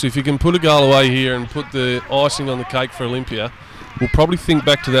Sekeras, if you can put a goal away here and put the icing on the cake for Olympia, we'll probably think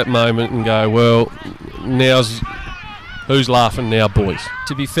back to that moment and go, well, who's laughing now, boys?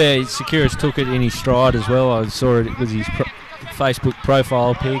 To be fair, Sekeras took it in his stride as well. I saw it was his Facebook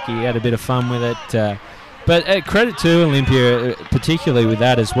profile pic. He had a bit of fun with it. But credit to Olympia, particularly with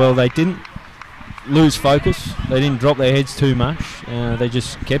that as well. They didn't lose focus. They didn't drop their heads too much. They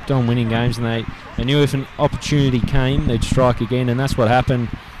just kept on winning games, and they knew if an opportunity came, they'd strike again, and that's what happened.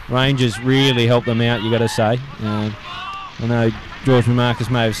 Rangers really helped them out, you got to say. I know George Marcus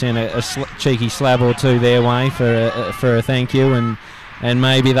may have sent a cheeky slab or two their way for a thank you, and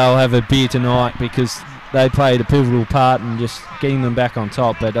maybe they'll have a beer tonight because they played a pivotal part in just getting them back on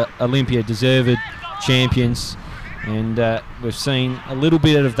top. But Olympia deserved champions, and we've seen a little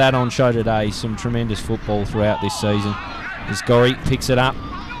bit of that on show today. Some tremendous football throughout this season. As Gorry picks it up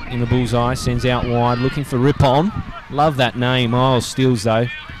in the bullseye, sends out wide, looking for Ripon. Love that name. Miles steals though,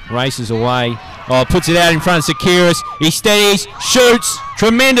 races away. Oh, puts it out in front of Sekeras. He steadies, shoots.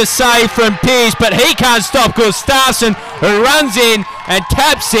 Tremendous save from Pearce, but he can't stop Gustafsson, who runs in and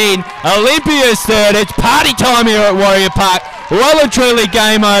taps in. Olympia's third. It's party time here at Warrior Park. Well and truly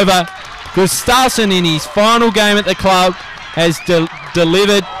game over. Gustafsson, in his final game at the club, has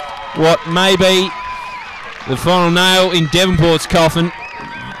delivered what may be the final nail in Devonport's coffin.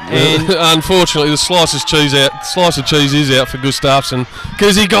 And unfortunately, the slice of cheese is out for Gustafsson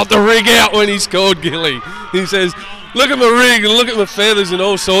because he got the rig out when he scored, Gilly. He says, look at my rig and look at my feathers and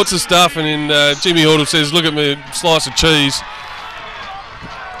all sorts of stuff. And then Jimmy Hordle says, look at my slice of cheese.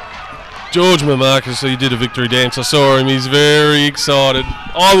 George Mamarcus, he did a victory dance. I saw him. He's very excited.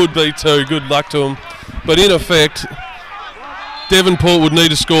 I would be too. Good luck to him. But in effect, Devonport would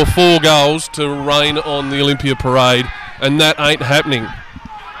need to score 4 goals to rain on the Olympia parade, and that ain't happening.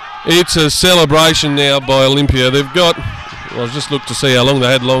 It's a celebration now by Olympia. They've got, well, I just looked to see how long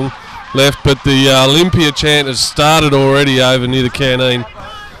they had left, but the Olympia chant has started already over near the canteen.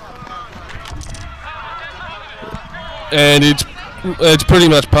 And it's pretty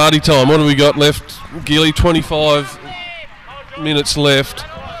much party time. What have we got left, Gilly? 25 minutes left,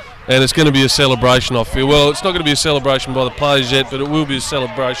 and it's going to be a celebration, I feel. Well, it's not going to be a celebration by the players yet, but it will be a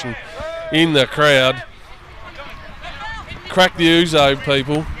celebration in the crowd. Crack the ouzo,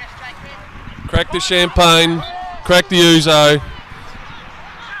 people. Crack the champagne, crack the ouzo.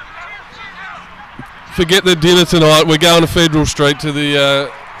 Forget the dinner tonight. We're going to Federal Street to the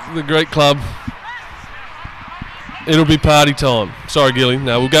Greek Club. It'll be party time. Sorry, Gilly.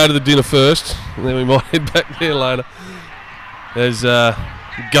 No, we'll go to the dinner first, and then we might head back there later. There's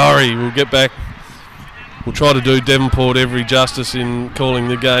Gurry. We'll get back. We'll try to do Devonport every justice in calling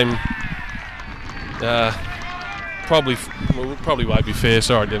the game. Probably won't be fair.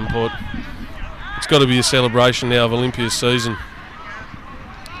 Sorry, Devonport. It's got to be a celebration now of Olympia's season.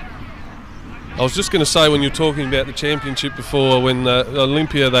 I was just going to say, when you're talking about the championship before, when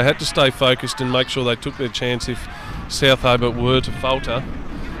Olympia, they had to stay focused and make sure they took their chance if South Hobart were to falter.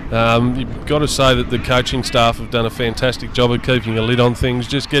 You've got to say that the coaching staff have done a fantastic job of keeping a lid on things,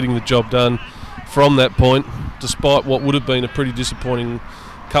 just getting the job done from that point, despite what would have been a pretty disappointing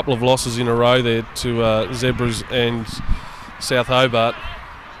couple of losses in a row there to Zebras and South Hobart.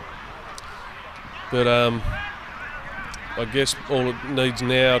 But I guess all it needs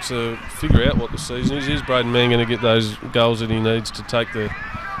now to figure out what the season is Braden Mann going to get those goals that he needs to take the...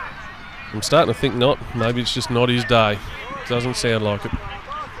 I'm starting to think not. Maybe it's just not his day. It doesn't sound like it.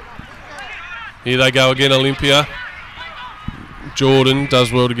 Here they go again, Olympia. Jordan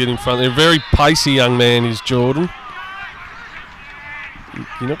does well to get in front. They're a very pacey young man, is Jordan.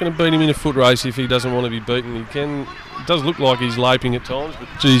 You're not going to beat him in a foot race if he doesn't want to be beaten. He can. It does look like he's laping at times, but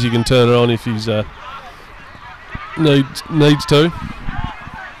geez, you can turn it on if he's needs to.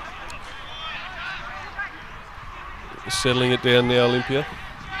 Settling it down now, Olympia.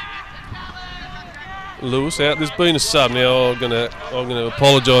 Lewis out. There's been a sub now. I'm going to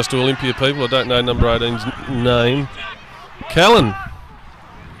apologise to Olympia people. I don't know number 18's name. Callan.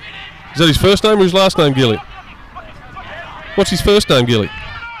 Is that his first name or his last name, Gilly? What's his first name, Gilly?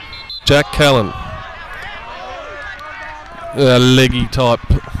 Jack Callan. A leggy type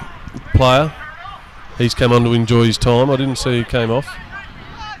player. He's come on to enjoy his time. I didn't see he came off.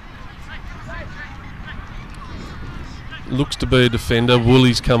 Looks to be a defender.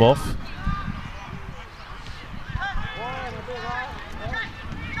 Woolly's come off.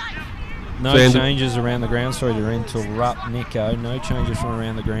 No changes around the ground. Sorry to interrupt, Nico. No changes from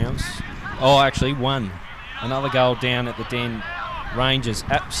around the grounds. Oh, actually, one. Another goal down at the Den Rangers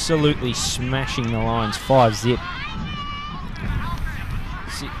absolutely smashing the Lions 5-0.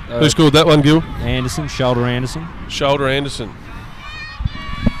 Who scored that one, Gil? Anderson, Shoulder Anderson. Shoulder Anderson.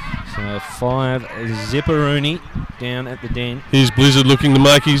 So 5 Zipperoonie down at the den. Here's Blizzard looking to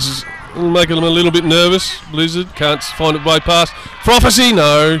making him a little bit nervous. Blizzard can't find a way past. Prophecy,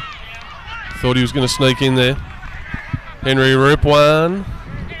 no. Thought he was going to sneak in there. Henry Ripwan.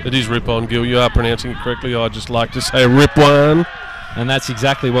 It is Ripon, Gil. You are pronouncing it correctly. I just like to say Ripwan. And that's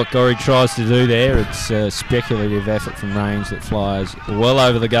exactly what Gorry tries to do there. It's a speculative effort from range that flies well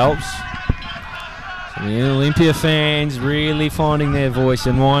over the gulps. So the Olympia fans really finding their voice,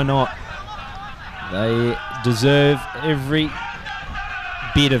 and why not? They deserve every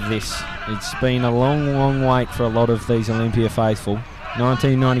bit of this. It's been a long, long wait for a lot of these Olympia faithful.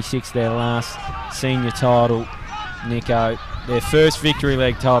 1996, their last senior title, Nico. Their first victory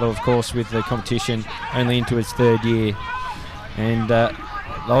leg title, of course, with the competition, only into its 3rd year. And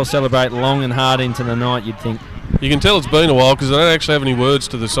they'll celebrate long and hard into the night, you'd think. You can tell it's been a while because they don't actually have any words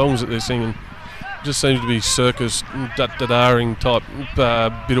to the songs that they're singing. It just seems to be circus, da-da-da-ing type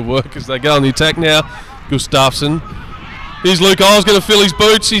bit of work as they go on the attack now. Gustafsson. Here's Luke Isles going to fill his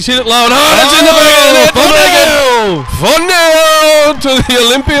boots. He's hit it low and hard. It's in the bag. For now to the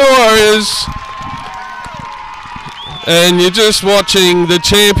Olympia Warriors. And you're just watching the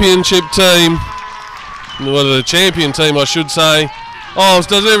championship team. Well, the champion team, I should say. Isles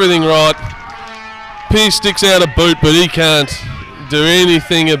does everything right. Pearce sticks out a boot, but he can't do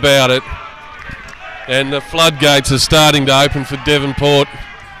anything about it. And the floodgates are starting to open for Devonport.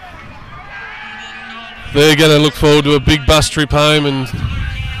 They're going to look forward to a big bus trip home and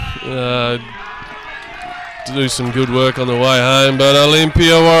to do some good work on the way home. But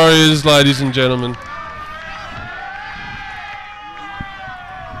Olympia Warriors, ladies and gentlemen.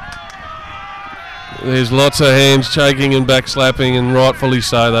 There's lots of hands shaking and backslapping, and rightfully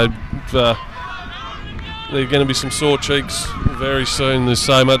so. They're going to be some sore cheeks very soon. There's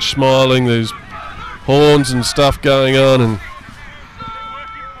so much smiling. There's horns and stuff going on, and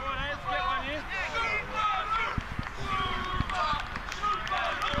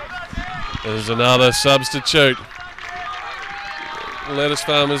there's another substitute. Lettuce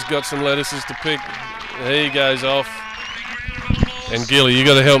farmer's got some lettuces to pick. He goes off. And Gilly, you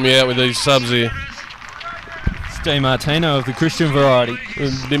got to help me out with these subs here. Di Martino of the Christian variety.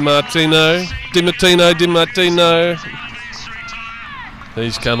 Di Martino.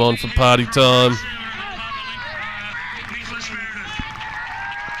 He's come on for party time.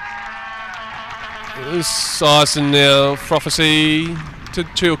 Sison now. Prophecy to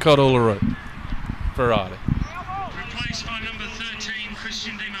Chilcott Uluru. Variety. Replaced by number 13,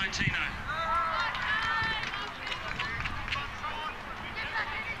 Christian Di Martino.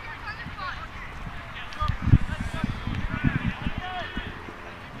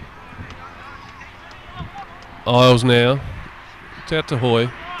 Isles now. It's out to Hoy.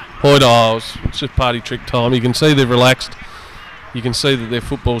 Hoy to Isles. It's just party trick time. You can see they've relaxed. You can see that their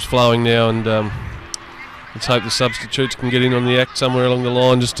football's flowing now, and let's hope the substitutes can get in on the act somewhere along the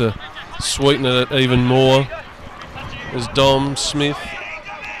line just to sweeten it even more. As Dom Smith,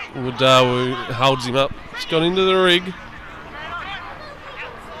 Wadawu holds him up. It's gone into the rig.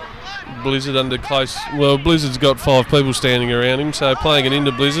 Blizzard under close. Well, Blizzard's got 5 people standing around him, so playing it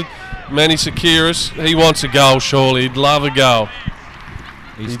into Blizzard. Manny Sakiris, he wants a goal, surely. He'd love a goal.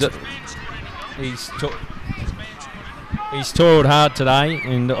 He's toiled hard today,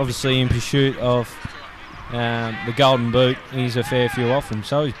 and obviously in pursuit of the golden boot, he's a fair few off him.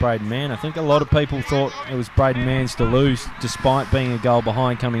 So is Braden Mann. I think a lot of people thought it was Braden Mann's to lose, despite being a goal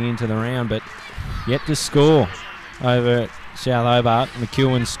behind coming into the round, but yet to score over at South Hobart.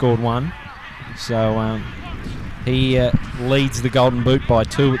 McEwen scored 1. So he leads the golden boot by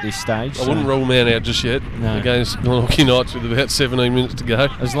 2 at this stage. I wouldn't rule Man out just yet against Milwaukee Knights with about 17 minutes to go.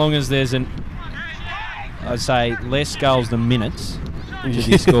 As long as there's I'd say less goals than minutes to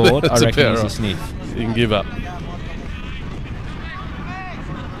be scored, I reckon he's a sniff. You can give up.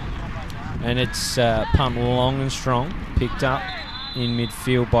 And it's pumped long and strong, picked up in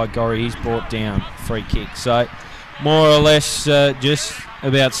midfield by Gorry. He's brought down, free kick. So more or less just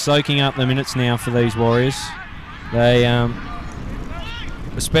about soaking up the minutes now for these Warriors. They,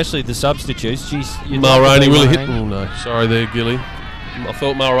 especially the substitutes. Mulroney will hit. Oh no, sorry there, Gilly. I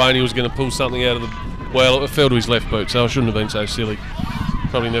thought Mulroney was going to pull something out of the. Well, it fell to his left boot, so I shouldn't have been so silly.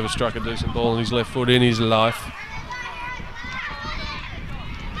 Probably never struck a decent ball on his left foot in his life.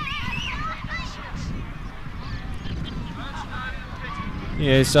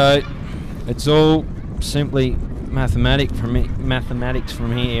 Yeah, so it's all simply mathematics from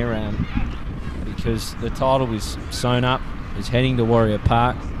here, because the title is sewn up. is heading to Warrior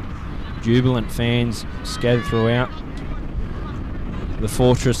Park. Jubilant fans scattered throughout the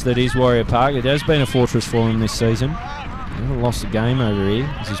fortress that is Warrior Park. It has been a fortress for him this season. They haven't lost a game over here.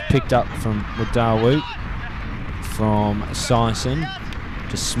 This is picked up from Wadawu, from Sison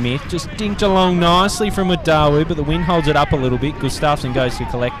to Smith. Just dinked along nicely from Wadawu, but the wind holds it up a little bit. Gustafsson goes to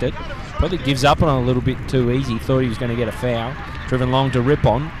collect it. Probably gives up on it a little bit too easy. Thought he was going to get a foul. Driven long to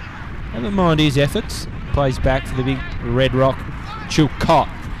Ripon. Never mind his efforts. Plays back for the big Red Rock. Chilcott.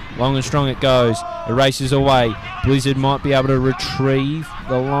 Long and strong it goes. It races away. Blizzard might be able to retrieve.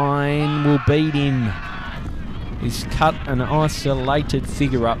 The line will beat him. He's cut an isolated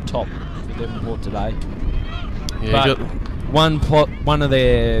figure up top for Devonport today. Yeah, but one of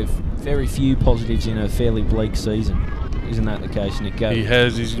their very few positives in a fairly bleak season. Isn't that the case, Nick? He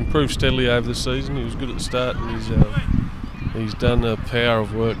has. He's improved steadily over the season. He was good at the start, and he's done a power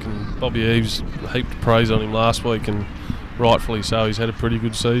of work. And Bobby Eves heaped praise on him last week, and rightfully so. He's had a pretty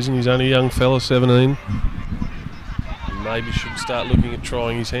good season. He's only a young fella, 17. Maybe should start looking at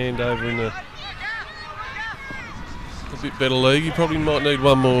trying his hand over in a bit better league. He probably might need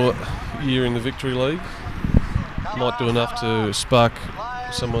one more year in the Victory League. Might do enough to spark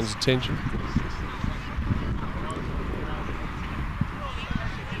someone's attention.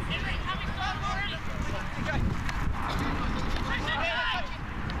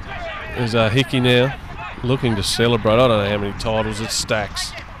 There's Hickey now, looking to celebrate. I don't know how many titles. It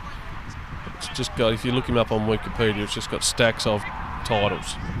stacks. It's just got, if you look him up on Wikipedia, it's just got stacks of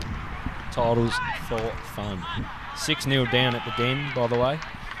titles. Titles for fun. 6-0 down at the Den, by the way.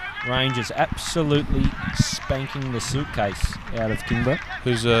 Rangers absolutely spanking the suitcase out of Kingborough.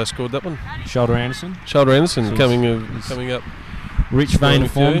 Who's scored that one? Shoulder Anderson. Shoulder Anderson coming up. Rich vein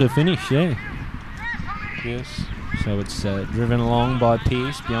of form to finish, yeah. Yes. So it's driven along by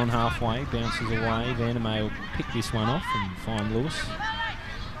Pearce, beyond halfway, bounces away. Vandermeer will pick this one off and find Lewis.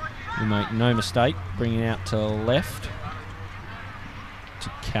 He'll make no mistake, bringing out to left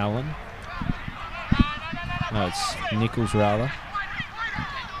to Callan. No, it's Nichols rather.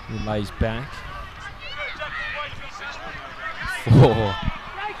 He lays back for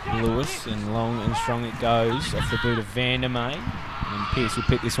Lewis, and long and strong it goes off the boot of Vandermeer. And Pearce will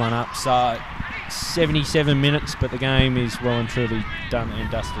pick this one up. So 77 minutes, but the game is well and truly done and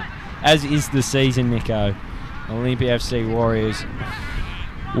dusted. As is the season, Nico. Olympia FC Warriors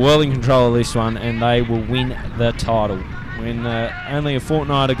well in control of this one, and they will win the title. When only a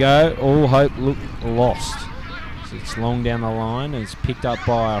fortnight ago, all hope looked lost. So it's long down the line. It's picked up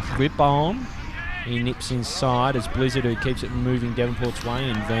by a Ripon. He nips inside as Blizzard, who keeps it moving Devonport's way,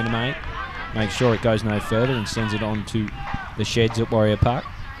 and Vandermeer makes sure it goes no further and sends it on to the sheds at Warrior Park.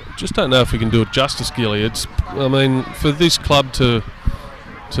 Just don't know if we can do it justice, Gilly. I mean, for this club to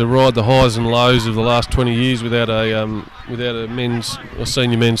ride the highs and lows of the last 20 years without a men's or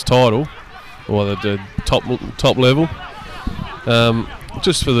senior men's title, or the top level.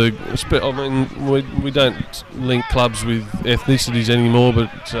 Just for I mean, we don't link clubs with ethnicities anymore,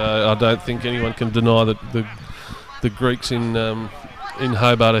 but I don't think anyone can deny that the Greeks in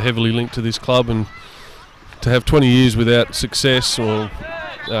Hobart are heavily linked to this club, and to have 20 years without success or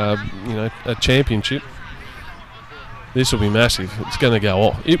a championship, this will be massive. It's going to go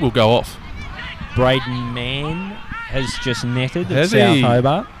off. It will go off. Braden Mann has just netted at South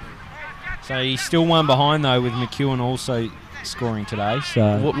Hobart. So he's still one behind though, with McEwen also scoring today.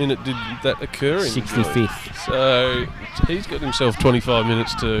 So what minute did that occur in? 65th. So he's got himself 25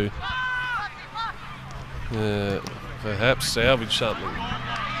 minutes to perhaps salvage something.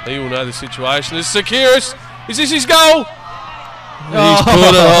 He will know the situation. There's Sakiris. Is this his goal? He's put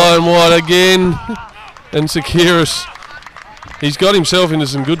it high and wide again. And Sakiris, he's got himself into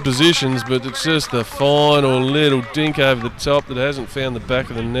some good positions, but it's just the final little dink over the top that hasn't found the back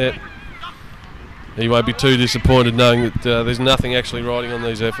of the net. He won't be too disappointed knowing that there's nothing actually riding on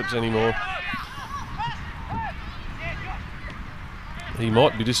these efforts anymore. He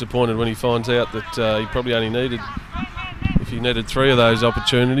might be disappointed when he finds out that he probably only needed, if he netted 3 of those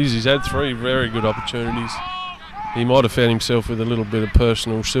opportunities, he's had 3 very good opportunities. He might have found himself with a little bit of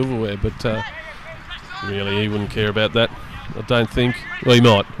personal silverware, but really he wouldn't care about that, I don't think. Well, he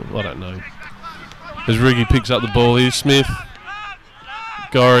might, I don't know. As Riggy picks up the ball here, Smith,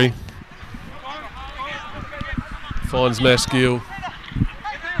 Gorry, finds Maskill,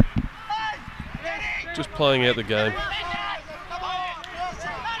 just playing out the game.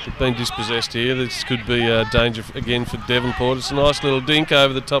 They've been dispossessed here. This could be a danger again for Devonport. It's a nice little dink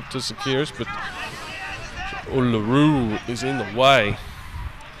over the top to Sakiris, but Uluru is in the way.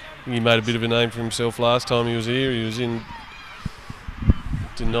 He made a bit of a name for himself last time he was here. He was in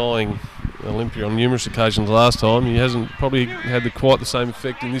denying Olympia on numerous occasions last time. He hasn't probably had quite the same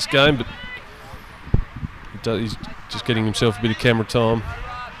effect in this game, but he's just getting himself a bit of camera time.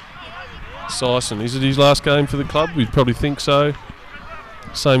 Sison, is it his last game for the club? We'd probably think so.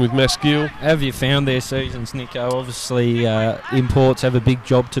 Same with Maskill. Have you found their seasons, Nico? Obviously, imports have a big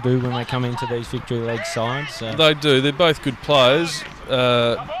job to do when they come into these Victory League sides. They do. They're both good players.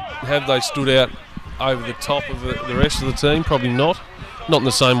 Have they stood out over the top of the rest of the team? Probably not. Not in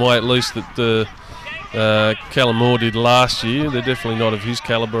the same way, at least, that the Callamore did last year. They're definitely not of his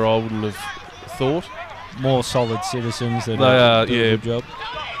calibre, I wouldn't have thought. More solid citizens that do a good job.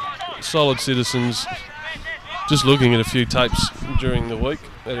 Solid citizens. Just looking at a few tapes during the week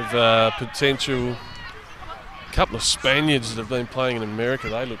of potential couple of Spaniards that have been playing in America.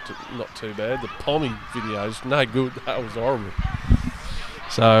 They looked not too bad. The Pommy videos, no good. That was horrible.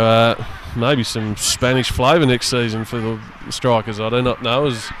 So maybe some Spanish flavour next season for the strikers. I do not know,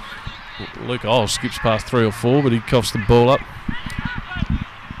 as Luke Isles skips past 3 or 4, but he coughs the ball up.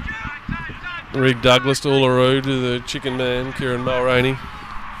 Rig Douglas to Uluru to the chicken man, Kieran Mulroney.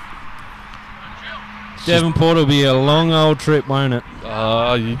 Devonport will be a long old trip, won't it?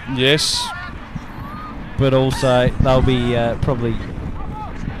 Yes. But also they'll be probably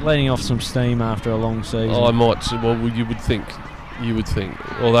letting off some steam after a long season. I might say, well, you would think. You would think.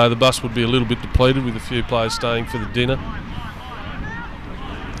 Although the bus would be a little bit depleted with a few players staying for the dinner.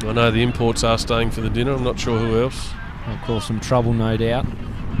 I know the imports are staying for the dinner. I'm not sure who else. They'll cause some trouble, no doubt.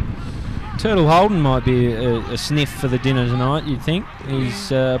 Turtle Holden might be a sniff for the dinner tonight, you'd think.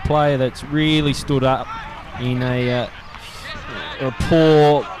 He's a player that's really stood up in a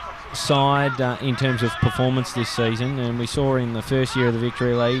poor side in terms of performance this season, and we saw in the first year of the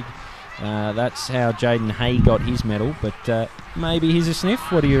Victory League that's how Jaden Hay got his medal, but maybe he's a sniff.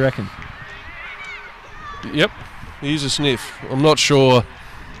 What do you reckon? Yep, he's a sniff. I'm not sure.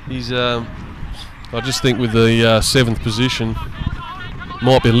 He's I just think with the 7th position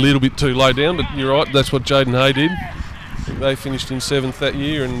might be a little bit too low down, but you're right, that's what Jaden Hay did. They finished in 7th that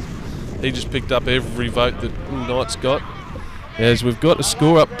year, and he just picked up every vote that Knight's got. As we've got a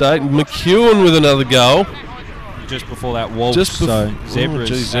score update, McEwen with another goal. Just before that waltz, so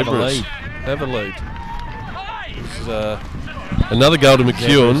Zebras have a lead. Have a lead. This is, another goal to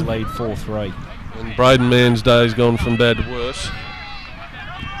McEwen. Zebras lead 4-3. And Braden Mann's day's gone from bad to worse.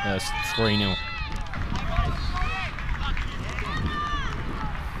 That's 3-0.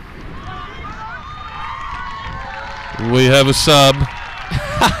 We have a sub.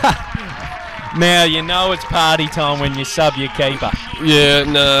 Now you know it's party time when you sub your keeper. Yeah,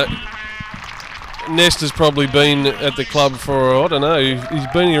 no. Nesta's probably been at the club for, I don't know, he's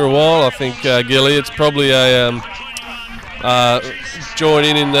been here a while, I think, Gilly. It's probably a join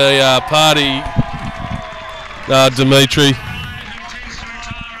in the party, Dimitri.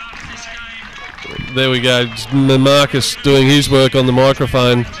 There we go. Marcus doing his work on the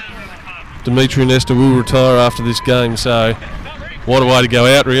microphone. Dimitri Nesta will retire after this game, so what a way to go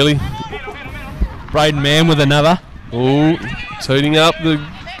out, really. Braden Mann with another. Oh, tooting up the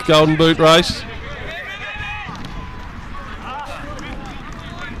Golden Boot race.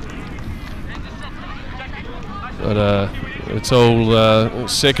 But it's all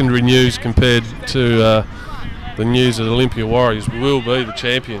secondary news compared to the news that Olympia Warriors will be the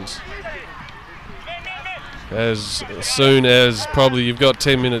champions. As soon as probably you've got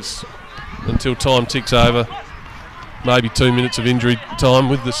 10 minutes until time ticks over, maybe 2 minutes of injury time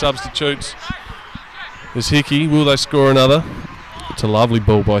with the substitutes. There's Hickey. Will they score another? It's a lovely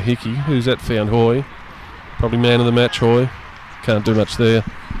ball by Hickey. Who's that found? Hoy. Probably man of the match, Hoy. Can't do much there.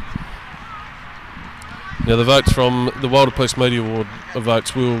 Now the votes from the Wilder Police Media Award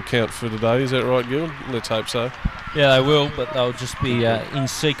votes will count for today. Is that right, Gil? Let's hope so. Yeah, they will, but they'll just be in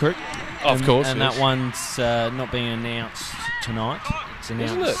secret. Of course, and yes. that one's not being announced tonight. It's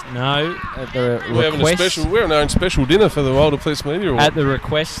announced. Isn't it? No, at the We're having a special. We're on our own special dinner for the Wilder Police Media Award. At the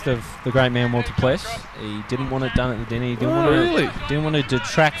request of the great man Walter Pless. He didn't want it done at the dinner. He didn't want to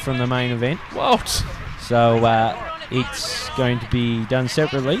detract from the main event. What? So it's going to be done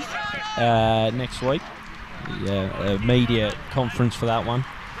separately next week. A media conference for that one.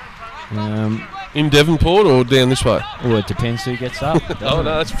 In Devonport or down this way? Well, it depends who gets up. Oh, no,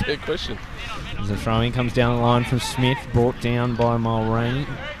 that's a fair question. As the throw-in comes down the line from Smith, brought down by Mulroney.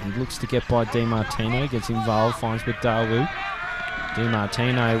 He looks to get by DiMartino, gets involved, finds with Dawu.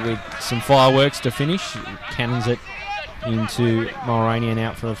 DiMartino with some fireworks to finish, cannons it into Mulroney and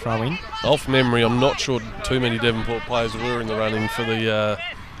out for the throw-in. Off memory, I'm not sure too many Devonport players were in the running for the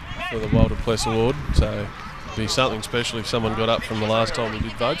Wilder Pless Award, so it'd be something special if someone got up from the last time we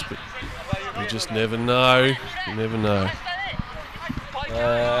did votes, but you just never know. You never know.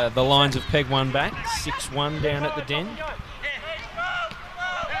 The Lions have pegged one back, 6-1 down at the Den.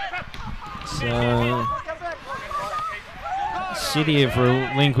 So City have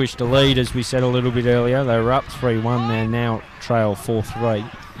relinquished the lead, as we said a little bit earlier. They were up 3-1, they're now trail 4-3,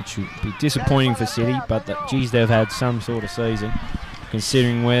 which would be disappointing for City, but geez, they've had some sort of season,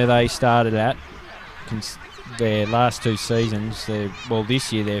 considering where they started at. Their last 2 seasons,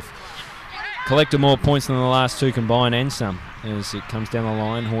 this year they've collected more points than the last 2 combined and some. As it comes down the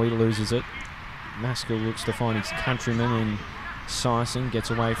line, Hoy loses it. Maskell looks to find his countryman in Sison, gets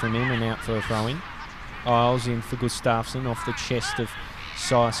away from him and out for a throw-in. Isles in for Gustafsson, off the chest of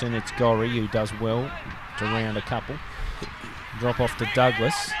Sison. It's Gorry who does well to round a couple. Drop off to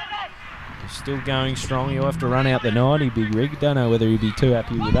Douglas. Still going strong. He'll have to run out the 90, Big Rig. Don't know whether he'd be too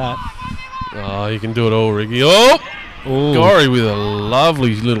happy with that. Oh, you can do it all, Riggy. Oh! Ooh. Gorry with a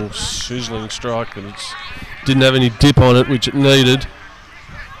lovely little sizzling strike, but it didn't have any dip on it, which it needed.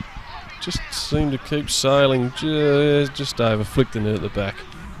 Just seemed to keep sailing just over, flicked the net at the back.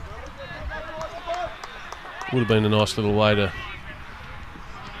 Would have been a nice little way to...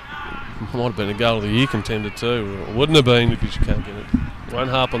 Might have been a goal of the year contender too. Or wouldn't have been, because you can't get it. Won't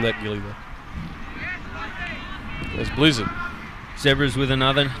harp on that, Gilly, though. There's Blizzard. Zebras with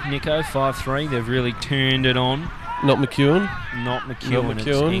another, Nico, 5-3. They've really turned it on. Not McEwen. Not McEwen. It's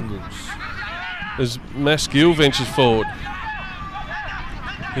Ingles. As Maskell ventures forward.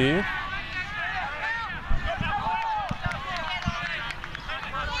 Here.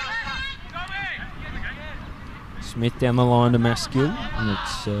 Smith down the line to Maskell. And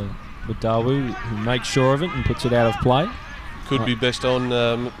it's Wadawu who makes sure of it and puts it out of play. Could be best on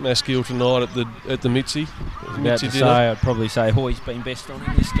Maskell tonight at the Mitzi. I'd probably say Hoy's been best on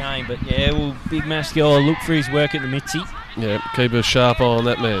in this game, but yeah, well, Big Maskell will look for his work at the Mitzi. Yeah, keep a sharp eye on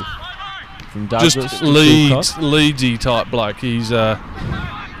that man. From Douglas, just Leedsy type bloke. He's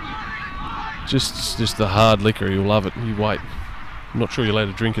just the hard liquor. You'll love it. You wait. I'm not sure you're allowed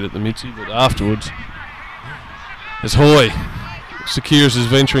to drink it at the Mitzi, but afterwards, as Hoy secures his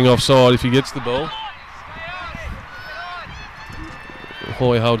venturing offside if he gets the ball.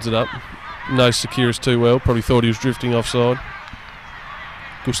 Hoy holds it up. Knows Secures too well. Probably thought he was drifting offside.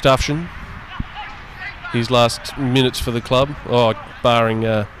 Gustafsson. His last minutes for the club. Oh, barring...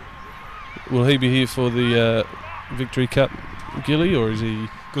 will he be here for the Victory Cup, Gilly, or is he...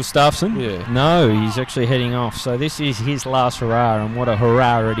 Gustafsson? Yeah. No, he's actually heading off. So this is his last hurrah, and what a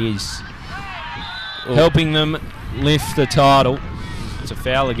hurrah it is. Oh. Helping them lift the title. It's a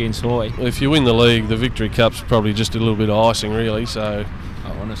foul against Hoy. Well, if you win the league, the Victory Cup's probably just a little bit of icing, really, so...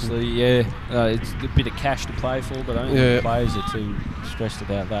 Honestly, yeah, it's a bit of cash to play for, but I don't think the players are too stressed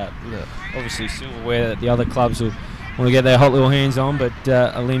about that. Yeah. Obviously, still aware that the other clubs will want to get their hot little hands on, but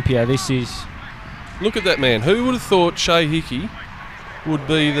Olympia, this is... Look at that man. Who would have thought Shea Hickey would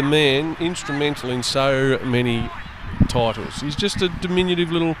be the man instrumental in so many titles? He's just a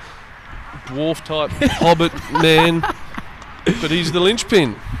diminutive little dwarf-type hobbit man, but he's the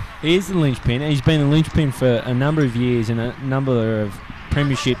linchpin. He is the linchpin. He's been the linchpin for a number of years in a number of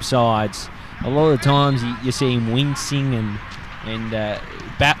premiership sides. A lot of the times you see him wincing and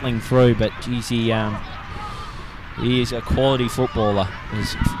battling through, but geez, he is a quality footballer.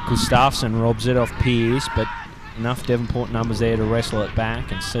 As Gustafsson robs it off Pearce, but enough Devonport numbers there to wrestle it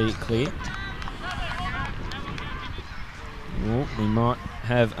back and see it clear. Well, we might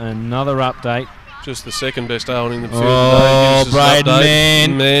have another update. Just the second best Owen in the field today. Oh,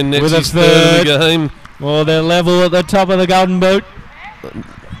 Braden Man with a third of the game. Well, they're level at the top of the Golden Boot.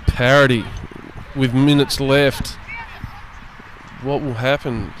 Parity with minutes left. What will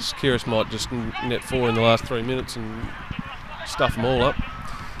happen? Skiris might just net 4 in the last 3 minutes and stuff them all up.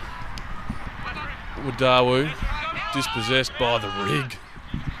 Wadawu dispossessed by the rig.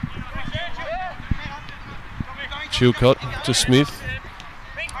 Chilcott to Smith.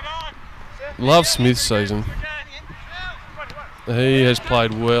 Love Smith's season. He has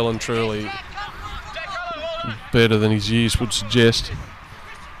played well and truly better than his years would suggest.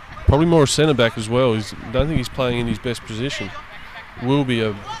 Probably more a centre-back as well. I don't think he's playing in his best position. Will be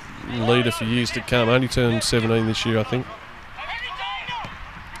a leader for years to come. Only turned 17 this year, I think.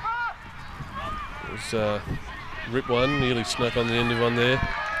 It was rip one, nearly snuck on the end of one there.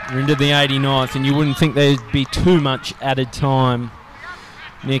 We're into the 89th, and you wouldn't think there'd be too much added time.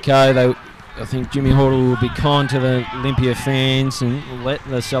 Nico, I think Jimmy Hordle will be kind to the Olympia fans and let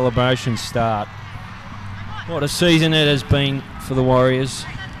the celebration start. What a season it has been for the Warriors.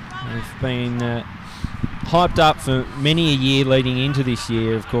 They've been hyped up for many a year leading into this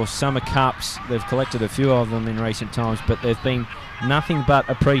year. Of course, Summer Cups, they've collected a few of them in recent times, but they've been nothing but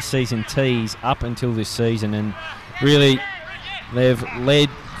a pre-season tease up until this season. And really, They've led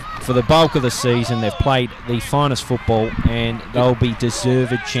for the bulk of the season. They've played the finest football, and they'll be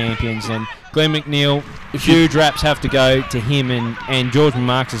deserved champions. And Glenn McNeil, huge raps have to go to him and George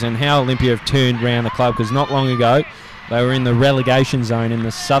Marcus, and how Olympia have turned around the club, because not long ago they were in the relegation zone in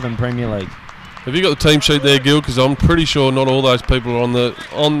the Southern Premier League. Have you got the team sheet there, Gil? Because I'm pretty sure not all those people are on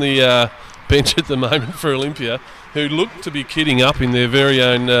the bench at the moment for Olympia, who look to be kidding up in their very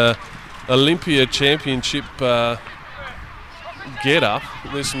own Olympia Championship get-up.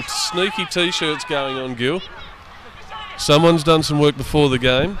 There's some sneaky T-shirts going on, Gil. Someone's done some work before the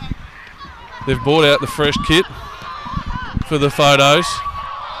game. They've bought out the fresh kit for the photos.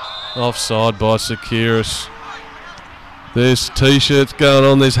 Offside by Sakiris. There's T-shirts going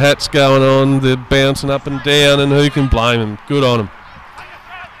on, there's hats going on, they're bouncing up and down, and who can blame them? Good on them.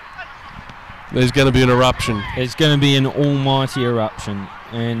 There's going to be an eruption. There's going to be an almighty eruption,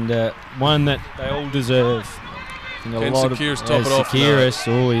 and one that they all deserve. Can Sakiris top it off? Sakiris,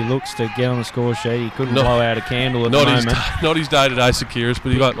 he looks to get on the score sheet. He couldn't blow out a candle at the moment. Not his day-to-day, Sakiris,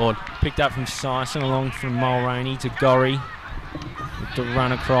 but he won't mind. Picked up from Sison along from Mulroney to Gorry. The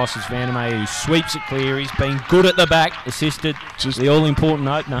run across is Vandermeer, who sweeps it clear. He's been good at the back, assisted just the all-important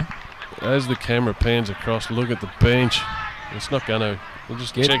opener. As the camera pans across, look at the bench. It's not going to. We're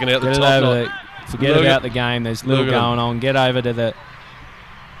just checking out the top. Forget about the game. There's little going on. Get over to the...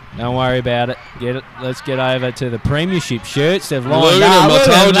 Don't worry about it. Let's get over to the Premiership shirts. They've lined up. Look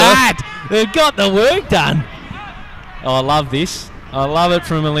at that. They've got the work done. Oh, I love this. I love it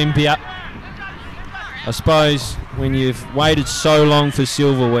from Olympia. I suppose when you've waited so long for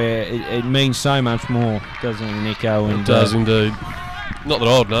silverware, it means so much more, doesn't it, Nico? It does indeed. Not that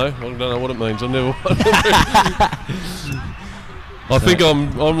I would know. I don't know what it means. I've never. I think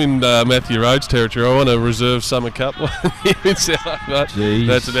I'm in Matthew Rhodes territory. I want a reserve summer cup here in South, but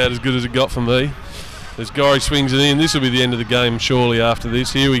that's about as good as it got for me. As Gorry swings it in, this will be the end of the game surely after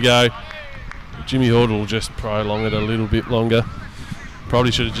this. Here we go. Jimmy Horde will just prolong it a little bit longer.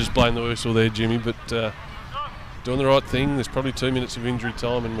 Probably should have just blown the whistle there, Jimmy, but doing the right thing. There's probably 2 minutes of injury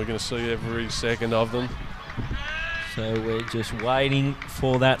time, and we're going to see every second of them. So we're just waiting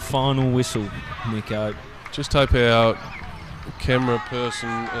for that final whistle, Nico. Just hope our camera person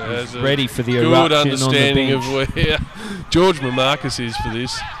has ready for the good understanding of where George Marcus is for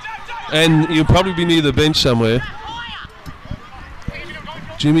this. And he'll probably be near the bench somewhere.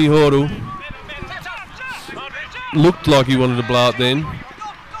 Jimmy Hordle looked like he wanted to blow it then.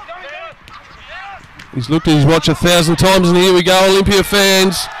 He's looked at his watch 1,000 times, and here we go, Olympia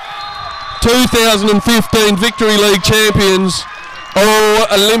fans. 2015 Victory League champions,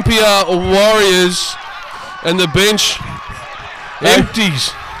 Olympia Warriors, and the bench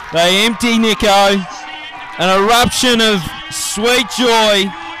empties. They empty, Nico. An eruption of sweet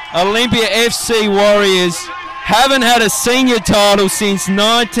joy. Olympia FC Warriors haven't had a senior title since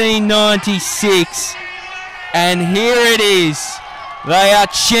 1996. And here it is. They are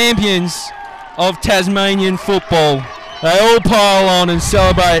champions of Tasmanian football. They all pile on and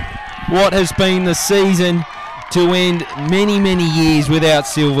celebrate what has been the season to end many, many years without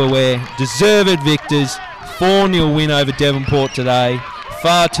silverware. Deserved victors. 4-0 win over Devonport today.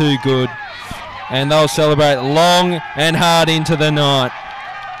 Far too good. And they'll celebrate long and hard into the night.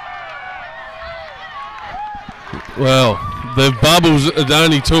 Well, the bubbles, it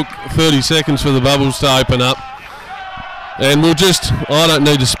only took 30 seconds for the bubbles to open up. And we'll just, I don't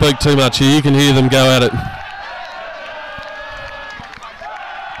need to speak too much here, you can hear them go at it.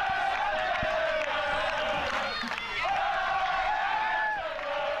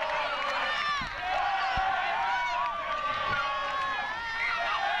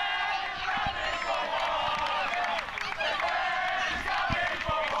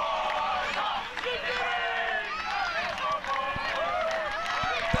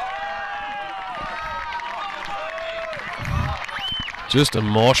 Just a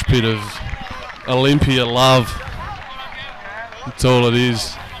mosh pit of Olympia love. That's all it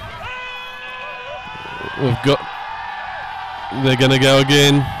is. They're going to go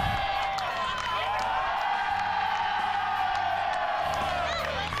again.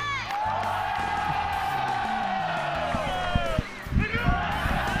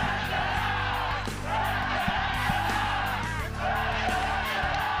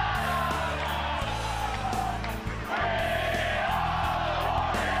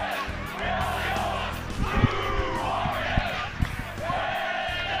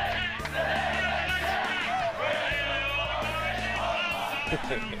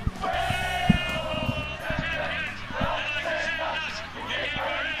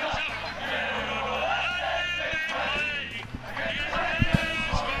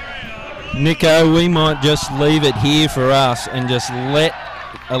 Nico, we might just leave it here for us and just let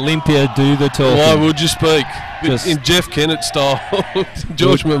Olympia do the talking. Why would you speak? Just in Jeff Kennett style.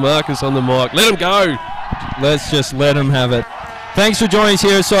 George McMarcus on the mic. Let him go. Let's just let them have it. Thanks for joining us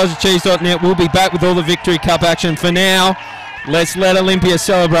here at sizeofcheese.net. We'll be back with all the Victory Cup action. For now, let's let Olympia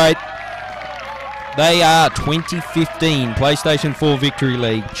celebrate. They are 2015 PlayStation 4 Victory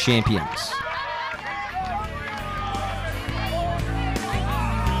League champions.